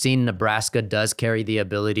 but we've seen Nebraska does carry the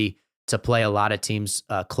ability to play a lot of teams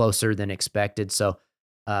closer than expected. So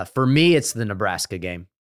For me, it's the Nebraska game.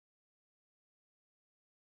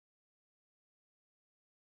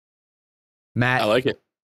 Matt, I like it.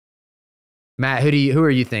 Matt, who are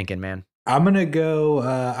you thinking, man? I'm gonna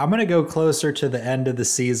go closer to the end of the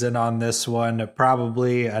season on this one.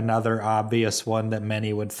 Probably another obvious one that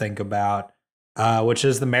many would think about, which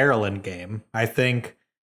is the Maryland game. I think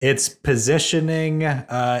its positioning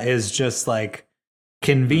is just like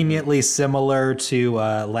conveniently similar to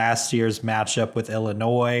last year's matchup with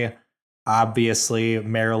Illinois. Obviously,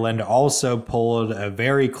 Maryland also pulled a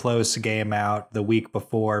very close game out the week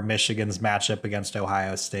before Michigan's matchup against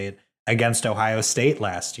Ohio State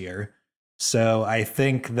last year. So I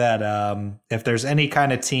think that if there's any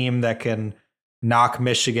kind of team that can knock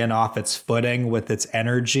Michigan off its footing with its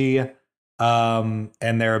energy and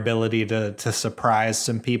their ability to surprise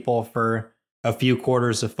some people for a few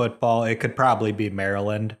quarters of football, it could probably be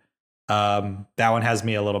Maryland. That one has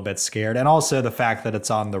me a little bit scared. And also the fact that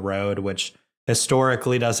it's on the road, which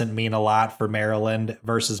historically doesn't mean a lot for Maryland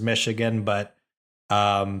versus Michigan, but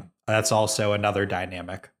that's also another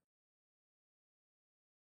dynamic.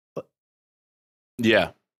 Yeah.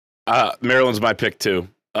 Maryland's my pick too.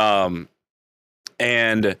 And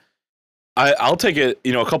I'll take it,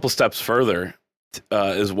 a couple steps further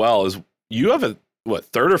as well. As you have a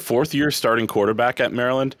third or fourth year starting quarterback at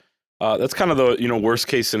Maryland. That's kind of the worst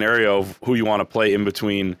case scenario of who you want to play in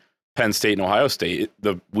between Penn State and Ohio State.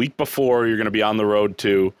 The week before, you're going to be on the road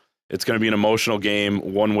too. It's going to be an emotional game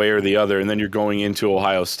one way or the other, and then you're going into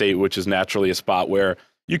Ohio State, which is naturally a spot where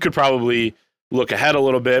you could probably look ahead a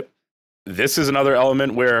little bit. This is another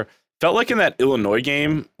element where felt like in that Illinois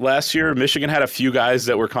game last year, Michigan had a few guys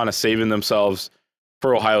that were kind of saving themselves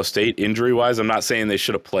for Ohio State injury-wise. I'm not saying they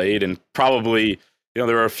should have played, and probably there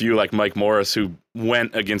were a few like Mike Morris who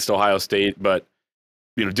went against Ohio State, but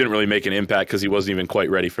didn't really make an impact because he wasn't even quite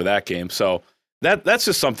ready for that game. So that's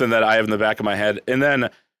just something that I have in the back of my head. And then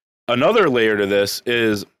another layer to this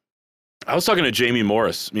is I was talking to Jamie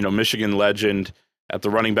Morris, Michigan legend at the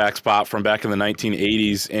running back spot from back in the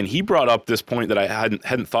 1980s, and he brought up this point that I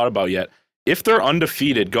hadn't thought about yet. If they're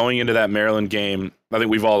undefeated going into that Maryland game, I think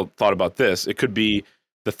we've all thought about this. It could be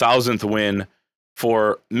the 1,000th win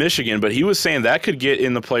for Michigan, but he was saying that could get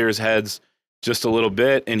in the players' heads just a little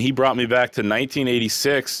bit, and he brought me back to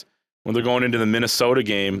 1986 when they're going into the Minnesota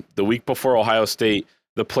game the week before Ohio State.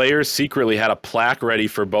 The players secretly had a plaque ready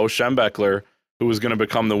for Bo Schembechler, who was going to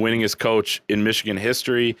become the winningest coach in Michigan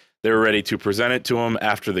history. They were ready to present it to him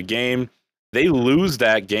after the game. They lose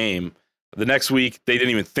that game. The next week, they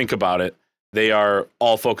didn't even think about it. They are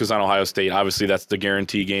all focused on Ohio State. Obviously, that's the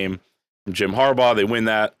guarantee game from Jim Harbaugh. They win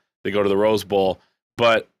that. They go to the Rose Bowl.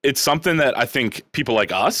 But it's something that I think people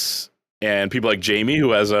like us and people like Jamie,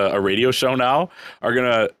 who has a radio show now, are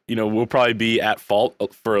going to, we'll probably be at fault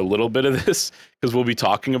for a little bit of this because we'll be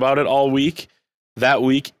talking about it all week, that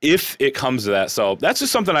week, if it comes to that. So that's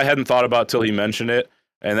just something I hadn't thought about till he mentioned it.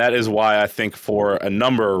 And that is why I think for a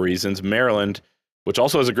number of reasons, Maryland, which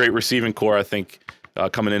also has a great receiving core, I think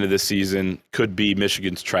coming into this season could be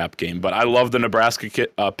Michigan's trap game. But I love the Nebraska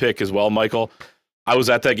pick as well, Michael. I was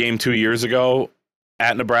at that game 2 years ago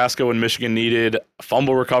at Nebraska when Michigan needed a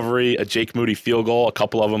fumble recovery, a Jake Moody field goal, a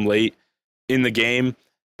couple of them late in the game.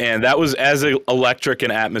 And that was as electric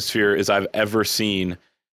an atmosphere as I've ever seen.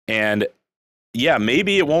 And yeah,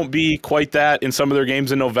 maybe it won't be quite that in some of their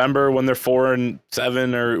games in November when they're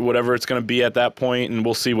 4-7 or whatever it's going to be at that point, and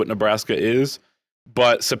we'll see what Nebraska is.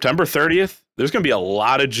 But September 30th, there's going to be a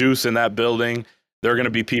lot of juice in that building. There are going to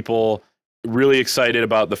be people really excited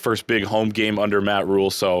about the first big home game under Matt Rule.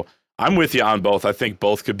 So I'm with you on both. I think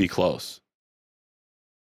both could be close.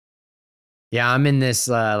 Yeah, I'm in this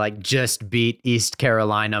just beat East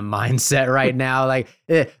Carolina mindset right now.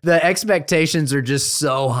 The expectations are just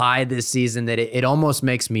so high this season that it almost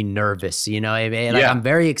makes me nervous. I'm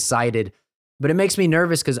very excited, but it makes me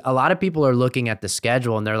nervous because a lot of people are looking at the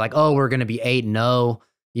schedule and they're like, "Oh, we're going to be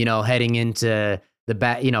 8-0," heading into the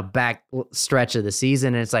back stretch of the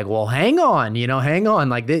season, and it's like, well, hang on.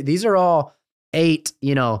 These are all 8,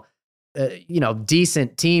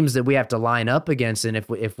 decent teams that we have to line up against, and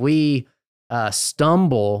if we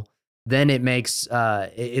stumble, then it makes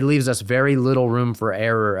it leaves us very little room for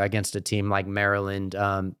error against a team like Maryland.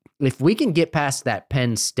 If we can get past that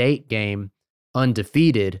Penn State game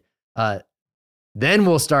undefeated, then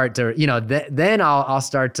we'll start to, then I'll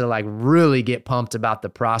start to really get pumped about the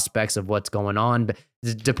prospects of what's going on, but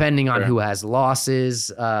depending on who has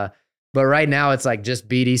losses. But right now it's just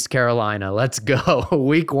beat East Carolina. Let's go.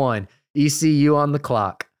 Week 1, ECU on the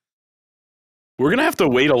clock. We're going to have to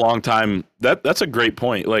wait a long time. That's a great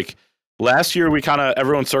point. last year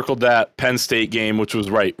everyone circled that Penn State game, which was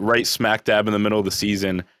right smack dab in the middle of the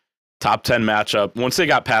season, top 10 matchup. Once they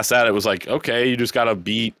got past that, it was like, okay, you just got to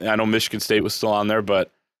beat. I know Michigan State was still on there,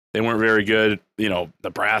 but they weren't very good.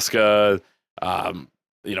 Nebraska, who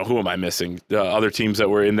am I missing? The other teams that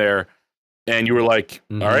were in there. And you were like,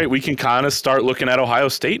 all right, we can kind of start looking at Ohio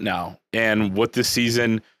State now and what this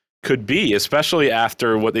season could be, especially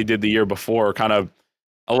after what they did the year before, kind of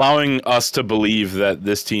allowing us to believe that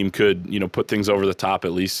this team could, put things over the top,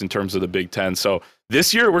 at least in terms of the Big Ten. So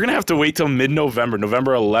this year, we're going to have to wait till mid-November,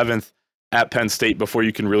 November 11th at Penn State before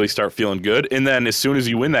you can really start feeling good. And then as soon as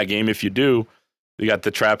you win that game, if you do, you got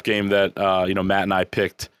the trap game that, Matt and I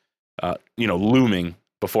picked, looming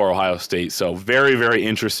before Ohio State. So very, very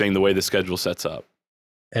interesting the way the schedule sets up.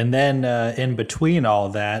 And then in between all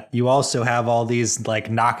that, you also have all these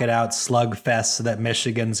like knock it out slugfests that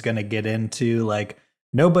Michigan's going to get into. Like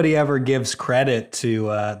nobody ever gives credit to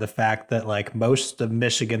the fact that like most of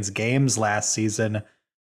Michigan's games last season,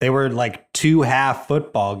 they were like 2 half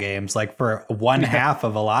football games. Like for one half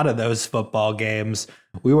of a lot of those football games,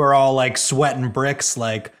 we were all like sweating bricks,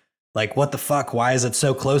 like what the fuck? Why is it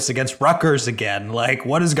so close against Rutgers again? Like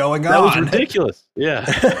what is going on? That was ridiculous. Yeah.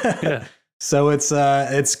 Yeah. So it's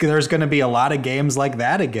there's going to be a lot of games like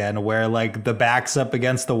that again, where like the back's up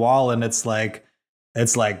against the wall, and it's like,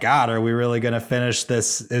 God, are we really going to finish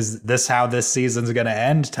this? Is this how this season's going to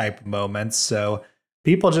end? Type of moments. So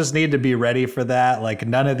people just need to be ready for that. Like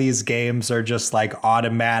none of these games are just like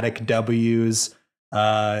automatic W's.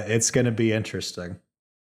 It's going to be interesting.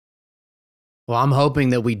 Well, I'm hoping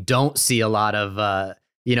that we don't see a lot of,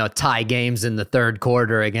 tie games in the third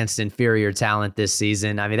quarter against inferior talent this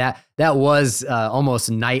season. I mean, that was almost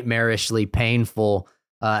nightmarishly painful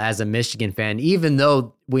as a Michigan fan. Even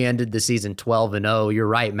though we ended the season 12-0, you're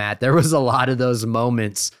right, Matt. There was a lot of those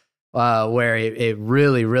moments where it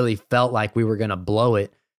really, really felt like we were going to blow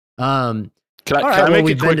it. Can I make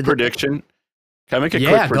a quick prediction? Go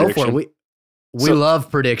for it. We love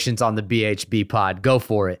predictions on the BHB pod. Go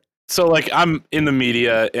for it. So like I'm in the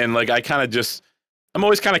media and like I'm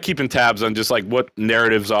always kind of keeping tabs on just like what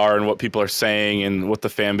narratives are and what people are saying and what the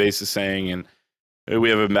fan base is saying. And we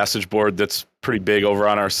have a message board that's pretty big over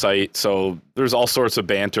on our site. So there's all sorts of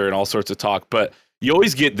banter and all sorts of talk, but you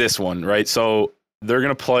always get this one, right? So they're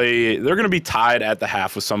going to be tied at the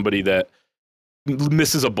half with somebody that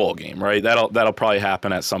misses a bowl game, right? That'll probably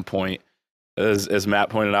happen at some point, as Matt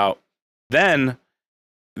pointed out. Then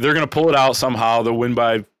they're going to pull it out somehow. They'll win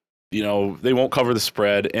by, they won't cover the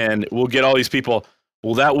spread, and we'll get all these people.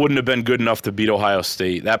 Well, that wouldn't have been good enough to beat Ohio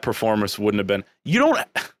State. That performance wouldn't have been. You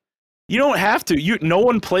don't have to. No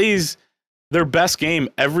one plays their best game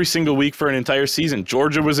every single week for an entire season.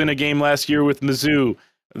 Georgia was in a game last year with Mizzou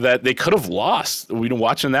that they could have lost. We were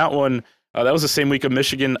watching that one. That was the same week of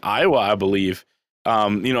Michigan, Iowa, I believe.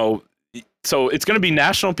 So it's going to be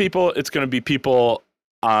national people. It's going to be people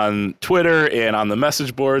on Twitter and on the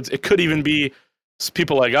message boards. It could even be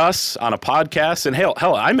people like us on a podcast. And hell,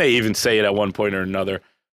 I may even say it at one point or another.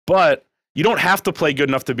 But you don't have to play good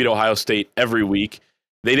enough to beat Ohio State every week.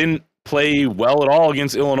 They didn't play well at all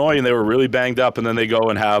against Illinois, and they were really banged up. And then they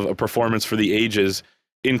go and have a performance for the ages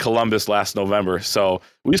in Columbus last November. So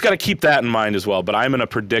we just got to keep that in mind as well. But I'm going to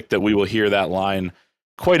predict that we will hear that line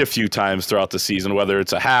quite a few times throughout the season, whether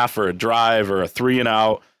it's a half or a drive or a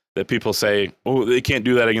 3-and-out, that people say, oh, they can't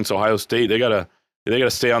do that against Ohio State. They gotta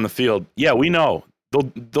stay on the field. Yeah, we know.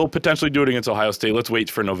 They'll potentially do it against Ohio State. Let's wait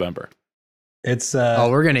for November. It's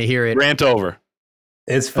we're gonna hear it. Rant over.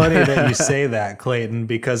 It's funny that you say that, Clayton,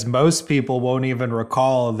 because most people won't even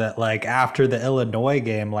recall that like after the Illinois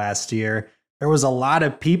game last year, there was a lot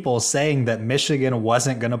of people saying that Michigan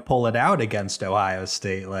wasn't going to pull it out against Ohio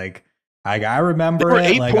State. Like I remember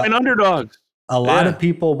they were it. 8-point underdogs. A lot of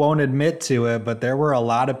people won't admit to it, but there were a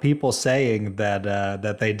lot of people saying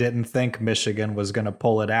that they didn't think Michigan was going to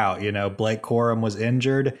pull it out. Blake Corum was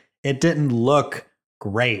injured. It didn't look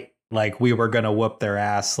great. Like we were going to whoop their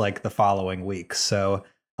ass like the following week. So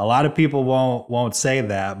a lot of people won't say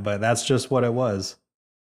that, but that's just what it was.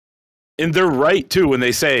 And they're right too when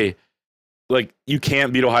they say like you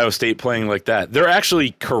can't beat Ohio State playing like that. They're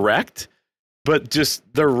actually correct. But just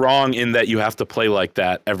they're wrong in that you have to play like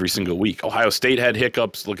that every single week. Ohio State had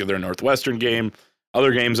hiccups. Look at their Northwestern game,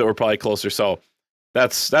 other games that were probably closer. So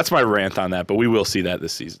that's my rant on that. But we will see that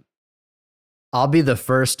this season. I'll be the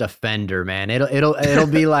first offender, man. It'll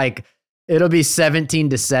be like It'll be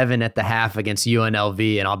 17-7 at the half against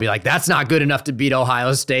UNLV, and I'll be like, "That's not good enough to beat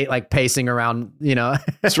Ohio State." Like pacing around,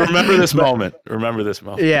 Just remember this moment. Remember this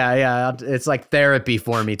moment. Yeah. It's like therapy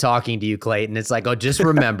for me talking to you, Clayton. It's like, oh, just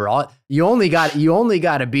remember, you only got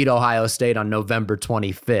to beat Ohio State on November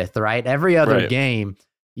 25th, right? Every other game,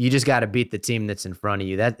 you just got to beat the team that's in front of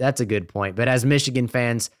you. That's a good point. But as Michigan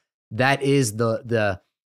fans, that is the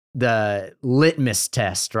litmus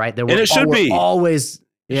test, right? And it should be always.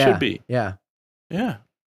 Yeah, should be. Yeah. Yeah.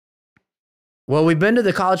 Well, we've been to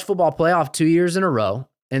the college football playoff 2 years in a row.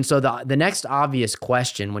 And so the next obvious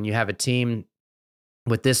question when you have a team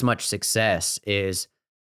with this much success is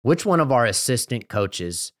which one of our assistant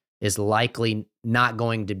coaches is likely not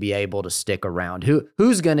going to be able to stick around?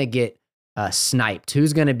 Who's going to get sniped?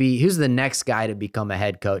 Who's the next guy to become a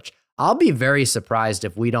head coach? I'll be very surprised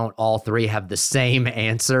if we don't all three have the same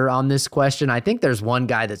answer on this question. I think there's one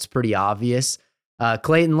guy that's pretty obvious.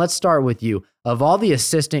 Clayton, let's start with you. Of all the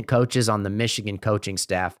assistant coaches on the Michigan coaching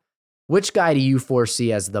staff, which guy do you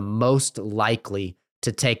foresee as the most likely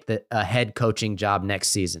to take a head coaching job next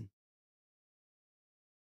season?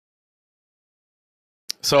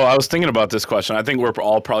 So I was thinking about this question. I think we're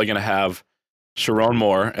all probably going to have Sherrone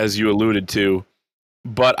Moore, as you alluded to.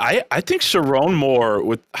 But I think Sherrone Moore,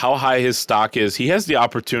 with how high his stock is, he has the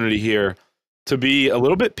opportunity here to be a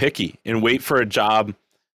little bit picky and wait for a job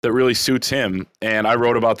that really suits him. And I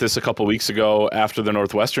wrote about this a couple weeks ago after the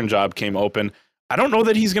Northwestern job came open. I don't know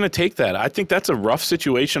that he's going to take that. I think that's a rough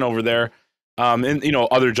situation over there. And,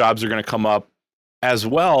 other jobs are going to come up as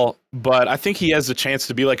well. But I think he has a chance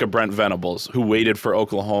to be like a Brent Venables who waited for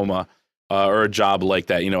Oklahoma or a job like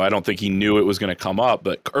that. I don't think he knew it was going to come up.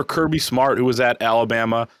 Or Kirby Smart, who was at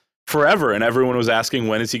Alabama forever, and everyone was asking,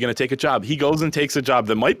 when is he going to take a job? He goes and takes a job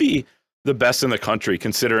that might be the best in the country,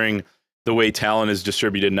 considering the way talent is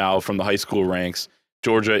distributed now from the high school ranks.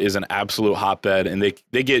 Georgia is an absolute hotbed, and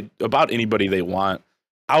they get about anybody they want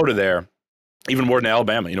out of there, even more than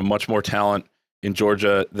Alabama. Much more talent in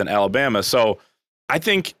Georgia than Alabama. So I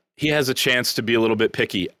think he has a chance to be a little bit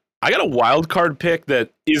picky. I got a wild card pick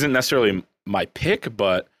that isn't necessarily my pick,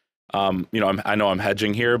 but I know I'm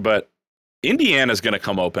hedging here, but Indiana's going to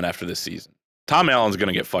come open after this season. Tom Allen's going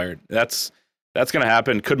to get fired. That's going to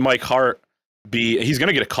happen. Could Mike Hart he's going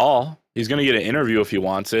to get a call. He's going to get an interview if he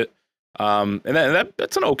wants it. And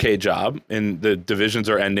that's an okay job. And the divisions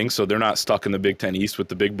are ending, so they're not stuck in the Big Ten East with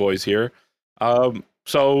the big boys here.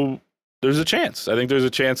 So there's a chance. I think there's a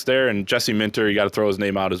chance there. And Jesse Minter, you got to throw his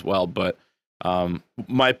name out as well. But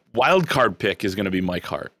my wild card pick is going to be Mike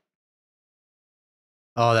Hart.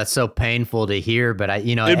 Oh, that's so painful to hear. But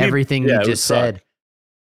everything you just said,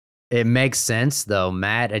 it makes sense though,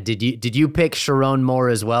 Matt. Did you pick Sherrone Moore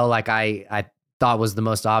as well? Like I thought was the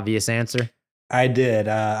most obvious answer. I did.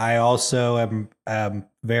 I also am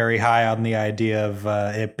very high on the idea of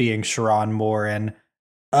it being Sherrone Moore. And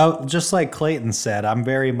just like Clayton said, I'm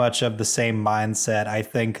very much of the same mindset. I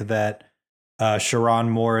think that Sherrone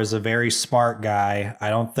Moore is a very smart guy. I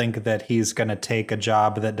don't think that he's going to take a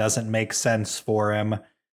job that doesn't make sense for him.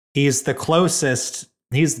 He's the closest.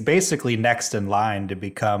 He's basically next in line to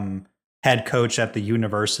become head coach at the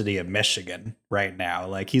University of Michigan right now.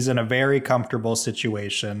 Like, he's in a very comfortable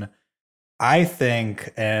situation. I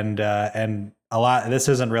think, and a lot, this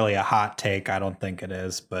isn't really a hot take, I don't think it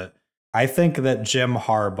is, but I think that Jim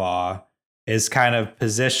Harbaugh is kind of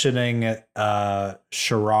positioning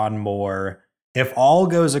Sherrone Moore. If all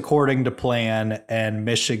goes according to plan and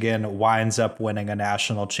Michigan winds up winning a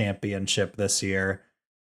national championship this year,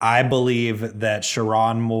 I believe that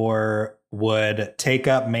Sherrone Moore would take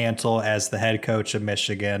up mantle as the head coach of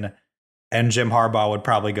Michigan, and Jim Harbaugh would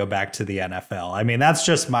probably go back to the NFL. I mean, that's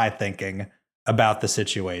just my thinking about the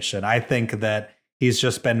situation. I think that he's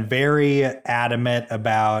just been very adamant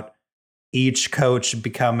about each coach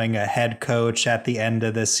becoming a head coach at the end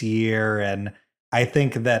of this year. And I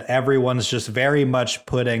think that everyone's just very much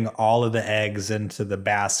putting all of the eggs into the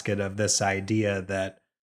basket of this idea that,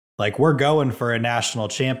 like, we're going for a national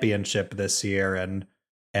championship this year, and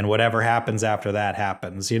whatever happens after that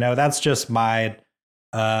happens. That's just my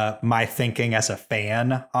thinking as a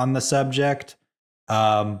fan on the subject.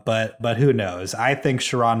 But who knows? I think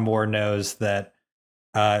Sherrone Moore knows that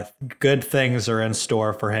good things are in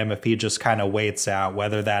store for him if he just kind of waits out,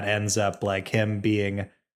 whether that ends up like him being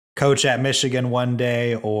coach at Michigan one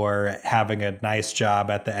day or having a nice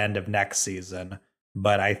job at the end of next season.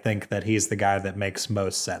 But I think that he's the guy that makes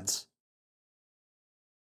most sense.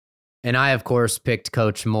 And I, of course, picked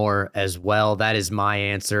Coach Moore as well. That is my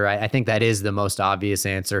answer. I think that is the most obvious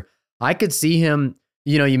answer. I could see him,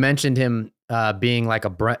 you mentioned him being like a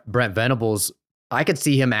Brent Venables. I could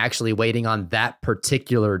see him actually waiting on that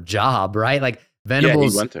particular job, right? Like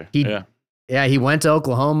Venables, he went there. He went to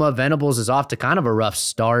Oklahoma. Venables is off to kind of a rough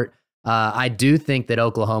start. I do think that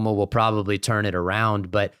Oklahoma will probably turn it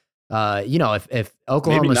around, but if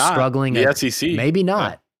Oklahoma's struggling the at SEC, maybe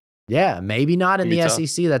not. Yeah, maybe not in the tough.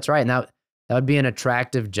 SEC. That's right. Now that would be an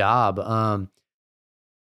attractive job.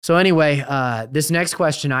 So anyway, this next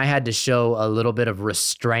question I had to show a little bit of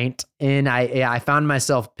restraint in. I found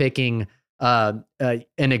myself picking an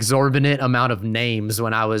exorbitant amount of names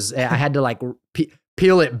when I had to like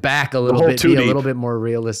peel it back a little bit, be a little bit more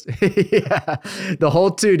realistic. Yeah, the whole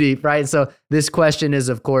too deep, right? So this question is,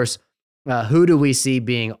 of course, who do we see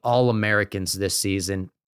being All-Americans this season?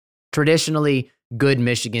 Traditionally, good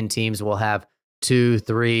Michigan teams will have 2,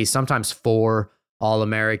 3, sometimes 4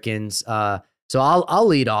 All-Americans. So I'll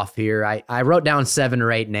lead off here. I wrote down 7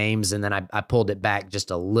 or 8 names, and then I pulled it back just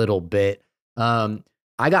a little bit.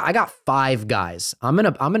 I got 5 guys. I'm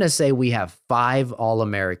gonna say we have 5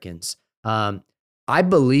 All-Americans. I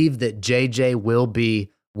believe that JJ will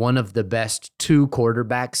be one of the best 2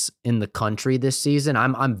 quarterbacks in the country this season.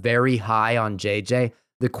 I'm very high on JJ.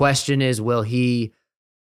 The question is, will he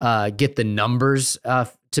get the numbers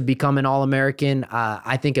to become an All-American?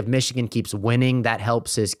 I think if Michigan keeps winning, that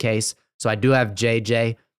helps his case. So I do have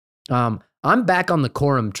JJ. I'm back on the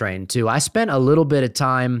Corum train too. I spent a little bit of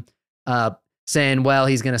time saying, well,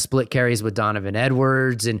 he's going to split carries with Donovan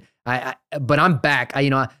Edwards, but I'm back.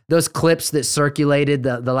 Those clips that circulated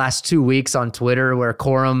the last 2 weeks on Twitter where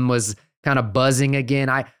Corum was kind of buzzing again.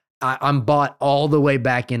 I'm bought all the way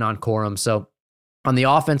back in on Corum. So on the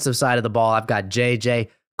offensive side of the ball, I've got JJ,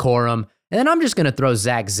 Corum, and then I'm just going to throw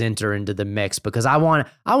Zach Zinter into the mix because I want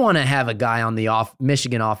to have a guy on the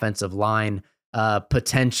Michigan offensive line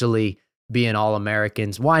potentially being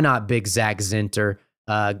All-Americans. Why not big Zach Zinter?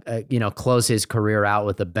 Close his career out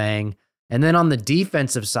with a bang. And then on the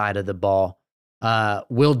defensive side of the ball,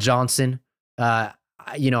 Will Johnson. I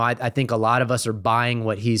think a lot of us are buying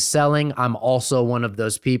what he's selling. I'm also one of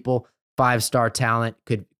those people. 5-star talent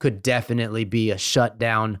could definitely be a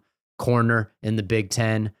shutdown corner in the Big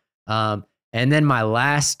Ten. And then my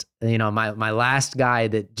last guy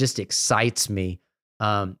that just excites me.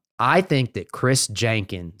 I think that Chris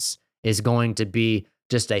Jenkins is going to be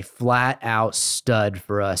just a flat out stud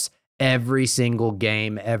for us every single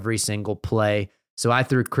game, every single play. So I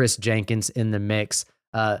threw Chris Jenkins in the mix.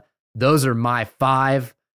 Those are my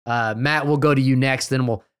 5. Matt, we'll go to you next. Then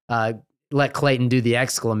we'll let Clayton do the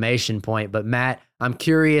exclamation point. But Matt, I'm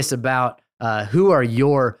curious about who are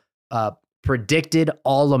your predicted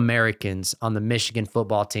All-Americans on the Michigan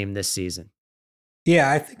football team this season?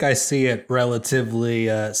 Yeah, I think I see it relatively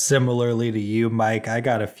similarly to you, Mike. I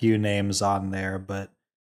got a few names on there, but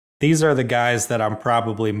these are the guys that I'm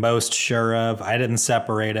probably most sure of. I didn't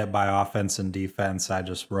separate it by offense and defense. I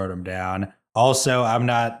just wrote them down. Also, I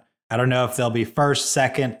don't know if they'll be first,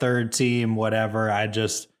 second, third team, whatever. I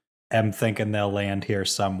just am thinking they'll land here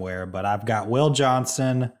somewhere. But I've got Will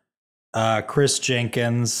Johnson, Chris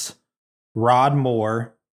Jenkins, Rod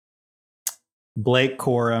Moore, Blake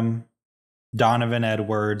Corum, Donovan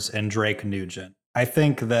Edwards, and Drake Nugent. I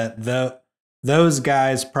think that those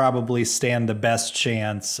guys probably stand the best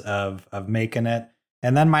chance of making it.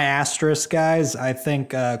 And then my asterisk guys, I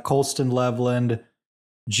think Colston Loveland,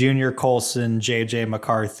 Junior Colson, JJ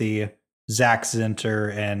McCarthy, Zach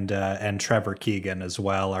Zinter, and Trevor Keegan as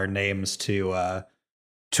well are names to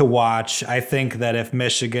watch. I think that if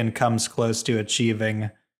Michigan comes close to achieving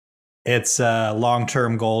its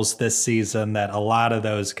long-term goals this season, that a lot of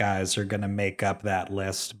those guys are going to make up that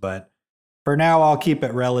list. But for now, I'll keep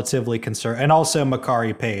it relatively conservative. And also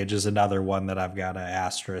Makari Page is another one that I've got an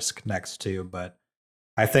asterisk next to. But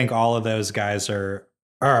I think all of those guys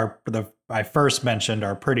I first mentioned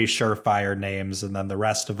are pretty surefire names. And then the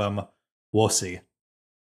rest of them, we'll see.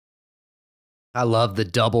 I love the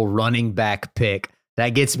double running back pick.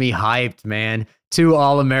 That gets me hyped, man. 2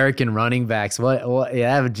 All-American running backs. What?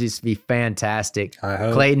 Yeah, that would just be fantastic. I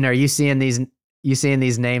hope. Clayton, are you seeing these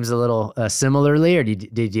names a little similarly, or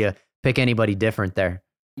did you pick anybody different there?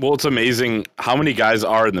 Well, it's amazing how many guys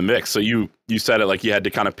are in the mix. So you said it like you had to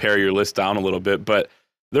kind of pare your list down a little bit, but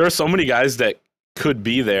there are so many guys that could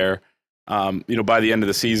be there. By the end of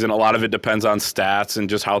the season, a lot of it depends on stats and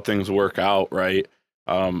just how things work out, right?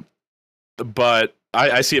 But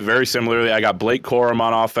I see it very similarly. I got Blake Corum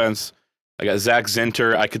on offense. I got Zach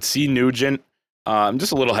Zinter. I could see Nugent. I'm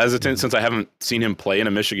just a little hesitant since I haven't seen him play in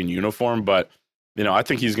a Michigan uniform, but I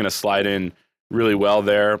think he's going to slide in really well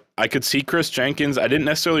there. I could see Chris Jenkins. I didn't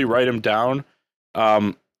necessarily write him down.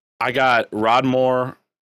 I got Rod Moore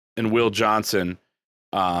and Will Johnson.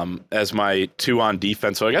 as my 2 on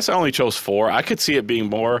defense. So I guess I only chose 4. I could see it being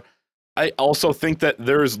more. I also think that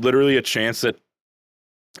there's literally a chance that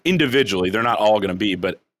individually, they're not all going to be,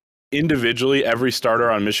 but individually, every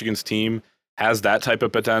starter on Michigan's team has that type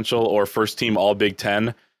of potential, or first team all Big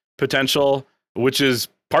Ten potential, which is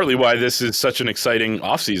partly why this is such an exciting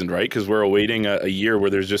offseason, right? Because we're awaiting a year where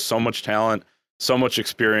there's just so much talent, so much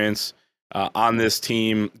experience on this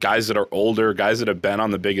team, guys that are older, guys that have been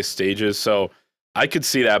on the biggest stages. So I could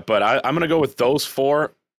see that, but I'm going to go with those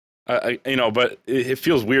 4. But it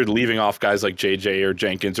feels weird leaving off guys like JJ or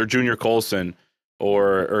Jenkins or Junior Colson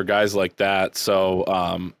or guys like that.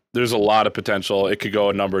 So there's a lot of potential. It could go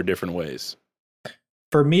a number of different ways.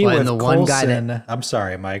 For me, with the Colson, one guy that, I'm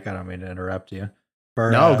sorry, Mike, I don't mean to interrupt you.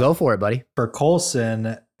 No, go for it, buddy. For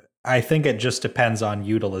Colson, I think it just depends on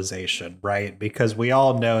utilization, right? Because we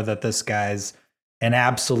all know that this guy's an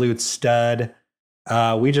absolute stud.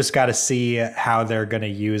 We just got to see how they're going to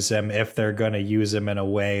use him, if they're going to use him in a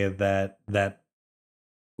way that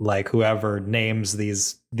like whoever names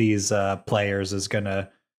these players is going to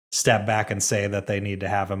step back and say that they need to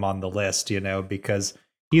have him on the list, because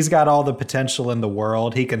he's got all the potential in the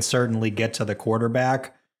world. He can certainly get to the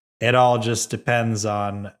quarterback. It all just depends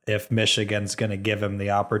on if Michigan's going to give him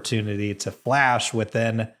the opportunity to flash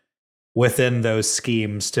within those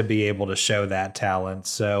schemes to be able to show that talent.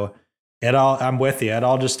 So I'm with you. It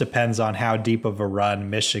all just depends on how deep of a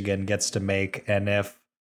run Michigan gets to make, and if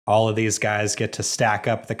all of these guys get to stack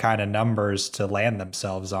up the kind of numbers to land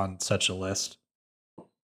themselves on such a list.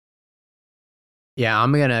 Yeah,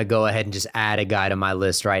 I'm going to go ahead and just add a guy to my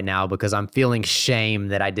list right now because I'm feeling shame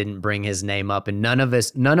that I didn't bring his name up, and none of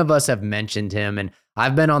us have mentioned him, and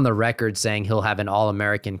I've been on the record saying he'll have an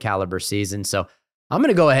All-American caliber season. So I'm going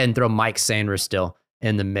to go ahead and throw Mike Sainristil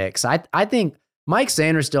in the mix. I think Mike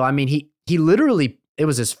Sainristil, I mean, he literally, it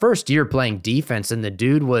was his first year playing defense, and the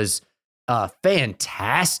dude was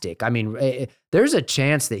fantastic. I mean, there's a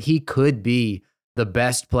chance that he could be the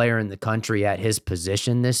best player in the country at his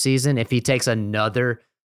position this season if he takes another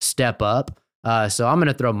step up. So I'm going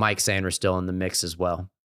to throw Mike Sainristil in the mix as well.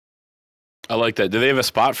 I like that. Do they have a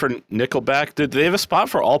spot for nickelback? Did they have a spot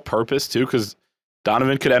for all-purpose too? Because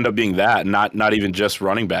Donovan could end up being that, not even just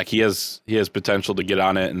running back. He has potential to get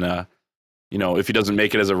on it, and if he doesn't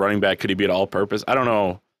make it as a running back, could he be at all-purpose? I don't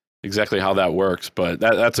know exactly how that works, but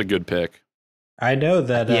that's a good pick. I know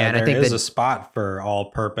that there is a spot for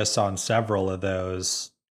all-purpose on several of those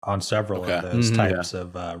types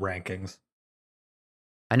of rankings.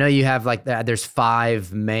 I know you have like that. There's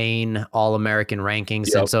 5 main All-American rankings,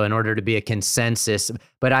 yep. And so in order to be a consensus,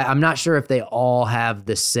 but I'm not sure if they all have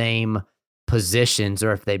the same positions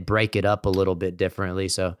or if they break it up a little bit differently.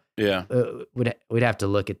 So yeah, we'd have to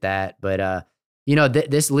look at that. But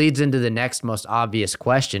this leads into the next most obvious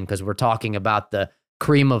question because we're talking about the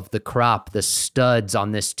cream of the crop, the studs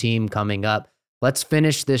on this team coming up. Let's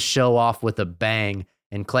finish this show off with a bang.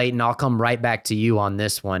 And Clayton, I'll come right back to you on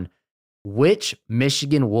this one. Which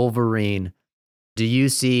Michigan Wolverine do you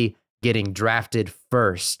see getting drafted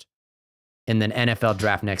first in the NFL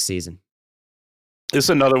draft next season? It's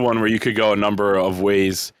another one where you could go a number of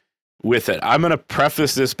ways with it. I'm going to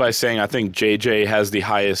preface this by saying I think JJ has the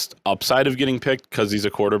highest upside of getting picked because he's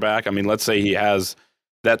a quarterback. I mean, let's say he has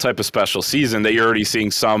that type of special season that you're already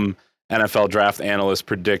seeing some NFL draft analysts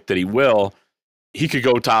predict that he will. He could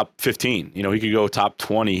go top 15. He could go top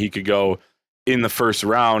 20. He could go in the first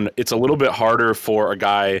round. It's a little bit harder for a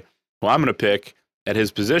guy who I'm going to pick at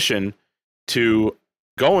his position to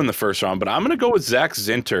go in the first round, but I'm going to go with Zach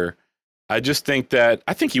Zinter. I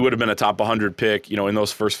think he would have been a top 100 pick, in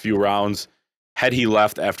those first few rounds. Had he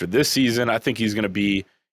left after this season, I think he's going to be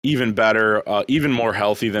even better, even more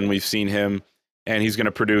healthy than we've seen him, and he's going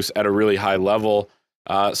to produce at a really high level.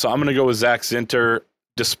 So I'm going to go with Zach Zinter,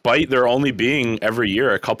 despite there only being every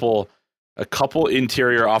year a couple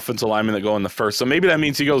interior offensive linemen that go in the first. So maybe that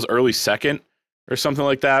means he goes early second or something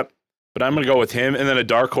like that. But I'm going to go with him. And then a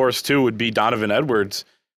dark horse, too, would be Donovan Edwards.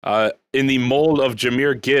 In the mold of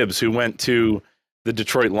Jahmyr Gibbs, who went to the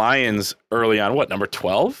Detroit Lions early on, number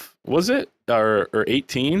 12, was it? Or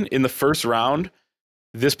 18 in the first round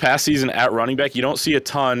this past season at running back. You don't see a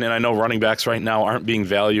ton, and I know running backs right now aren't being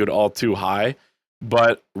valued all too high,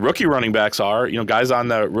 but rookie running backs are, guys on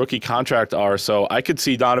the rookie contract are. So I could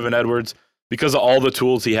see Donovan Edwards because of all the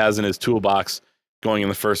tools he has in his toolbox going in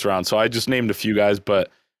the first round. So I just named a few guys, but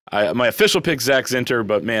my official pick, Zach Zinter,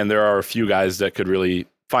 but man, there are a few guys that could really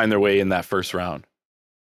find their way in that first round.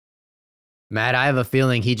 Matt, I have a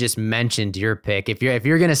feeling he just mentioned your pick. If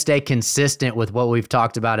you're going to stay consistent with what we've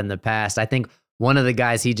talked about in the past, I think one of the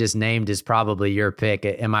guys he just named is probably your pick.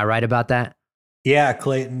 Am I right about that? Yeah,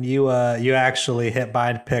 Clayton, you actually hit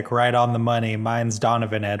my pick right on the money. Mine's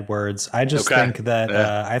Donovan Edwards. I just think that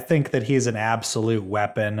I think that he's an absolute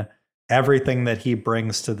weapon. Everything that he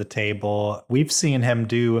brings to the table, we've seen him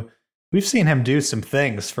do some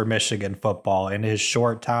things for Michigan football in his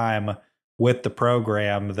short time with the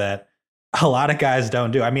program that a lot of guys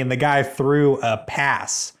don't do. I mean, the guy threw a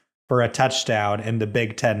pass for a touchdown in the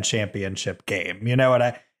Big Ten championship game. You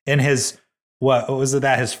know in his what was it,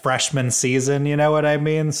 that his freshman season, you know what I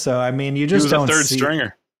mean? So I mean, you just don't a third see,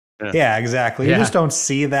 stringer. Yeah, exactly. You just don't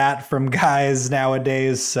see that from guys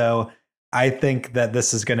nowadays. So I think that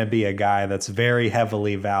this is going to be a guy that's very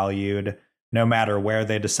heavily valued no matter where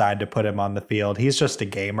they decide to put him on the field. He's just a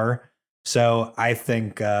gamer. So I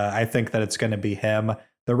think that it's going to be him.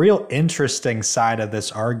 The real interesting side of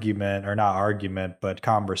this argument, or not argument, but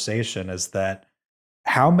conversation, is that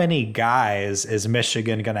how many guys is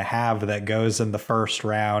Michigan going to have that goes in the first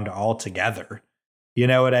round altogether? You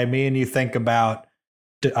know what I mean? You think about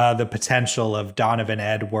the potential of Donovan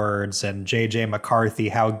Edwards and J.J. McCarthy,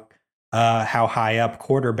 how high up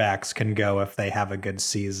quarterbacks can go if they have a good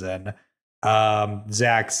season.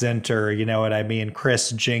 Zach Zinter, you know what I mean?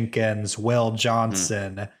 Chris Jenkins, Will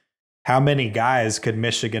Johnson. How many guys could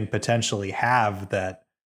Michigan potentially have that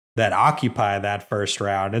occupy that first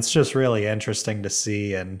round? It's just really interesting to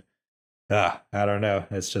see. And I don't know.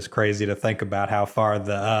 It's just crazy to think about how far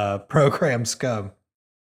the programs come.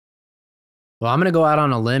 Well, I'm going to go out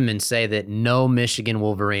on a limb and say that no Michigan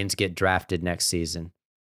Wolverines get drafted next season.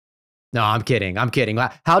 No, I'm kidding.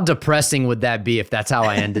 How depressing would that be if that's how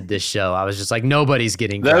I ended this show? I was just like, nobody's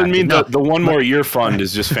getting drafted. That would mean the one more year fund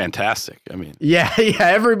is just fantastic. I mean, yeah,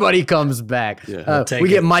 everybody comes back. Yeah, we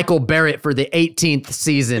get Michael Barrett for the 18th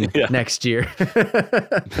season next year.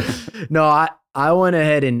 No, I went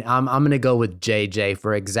ahead and I'm going to go with JJ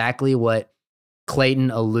for exactly what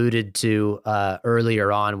Clayton alluded to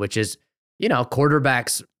earlier on, which is,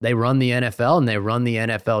 quarterbacks, they run the NFL and they run the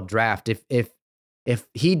NFL draft. If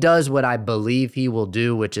he does what I believe he will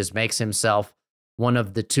do, which is makes himself one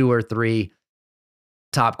of the 2 or 3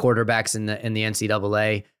 top quarterbacks in the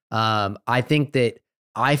NCAA, I think that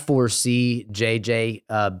I foresee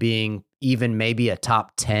JJ being even maybe a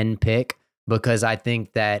top 10 pick, because I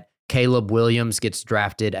think that Caleb Williams gets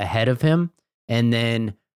drafted ahead of him, and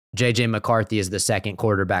then JJ McCarthy is the second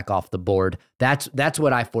quarterback off the board. That's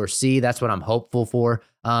what I foresee. That's what I'm hopeful for.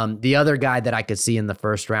 The other guy that I could see in the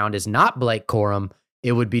first round is not Blake Corum.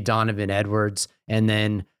 It would be Donovan Edwards. And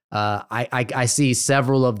then I see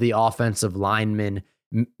several of the offensive linemen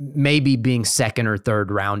maybe being second or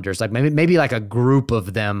third rounders, like maybe like a group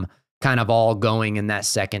of them kind of all going in that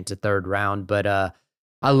second to third round. But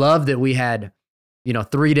I love that we had,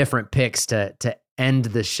 3 different picks to end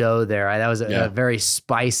the show there. That was a very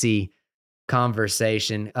spicy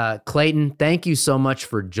conversation. Clayton, thank you so much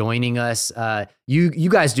for joining us. You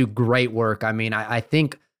guys do great work. I mean, I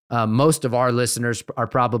think most of our listeners are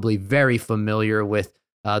probably very familiar with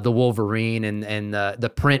the Wolverine and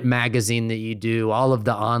the print magazine that you do, all of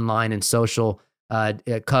the online and social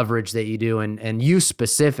coverage that you do, and you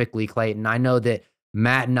specifically, Clayton. I know that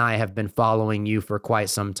Matt and I have been following you for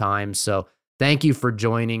quite some time, so thank you for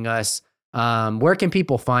joining us. Where can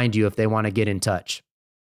people find you if they want to get in touch?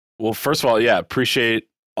 Well, first of all, appreciate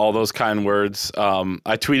all those kind words.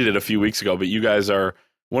 I tweeted it a few weeks ago, but you guys are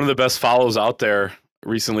one of the best follows out there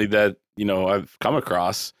recently that, I've come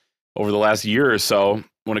across over the last year or so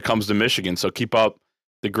when it comes to Michigan. So keep up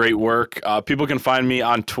the great work. People can find me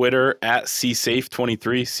on Twitter at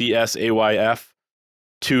CSayf23,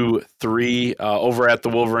 CSAYF23, over at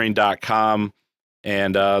thewolverine.com.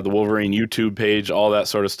 and the Wolverine YouTube page, all that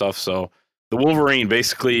sort of stuff. So the Wolverine,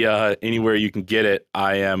 basically anywhere you can get it,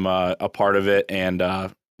 I am a part of it, and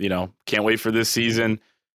can't wait for this season.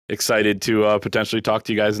 Excited to potentially talk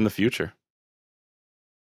to you guys in the future.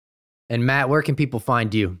 And Matt, where can people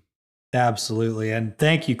find you? Absolutely, and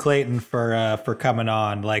thank you, Clayton, for coming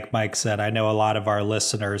on. Like Mike said, I know a lot of our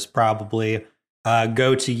listeners probably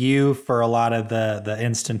go to you for a lot of the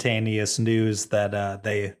instantaneous news that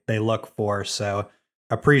they look for. So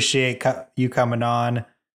appreciate you coming on.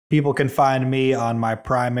 People can find me on my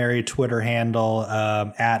primary Twitter handle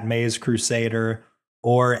at Maze Crusader,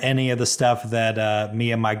 or any of the stuff that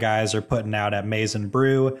me and my guys are putting out at Maze and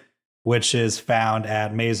Brew, which is found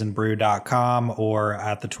at mazeandbrew.com or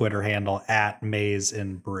at the Twitter handle at Maze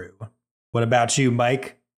and Brew. What about you,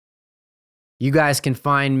 Mike? You guys can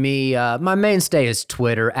find me. My mainstay is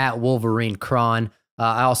Twitter at Wolverine Cron.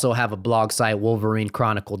 I also have a blog site,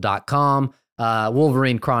 wolverinechronicle.com,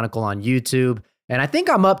 Wolverine Chronicle on YouTube. And I think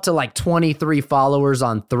I'm up to like 23 followers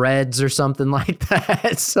on Threads or something like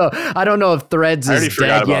that. So I don't know if Threads is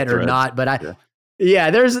dead yet or not, but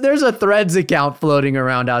Yeah, there's a Threads account floating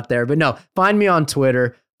around out there. But no, find me on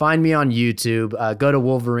Twitter. Find me on YouTube. Go to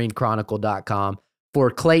wolverinechronicle.com.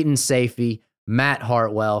 For Clayton Sayfie, Matt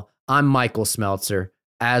Hartwell, I'm Michael Smeltzer.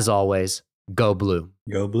 As always, go blue.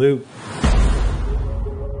 Go blue.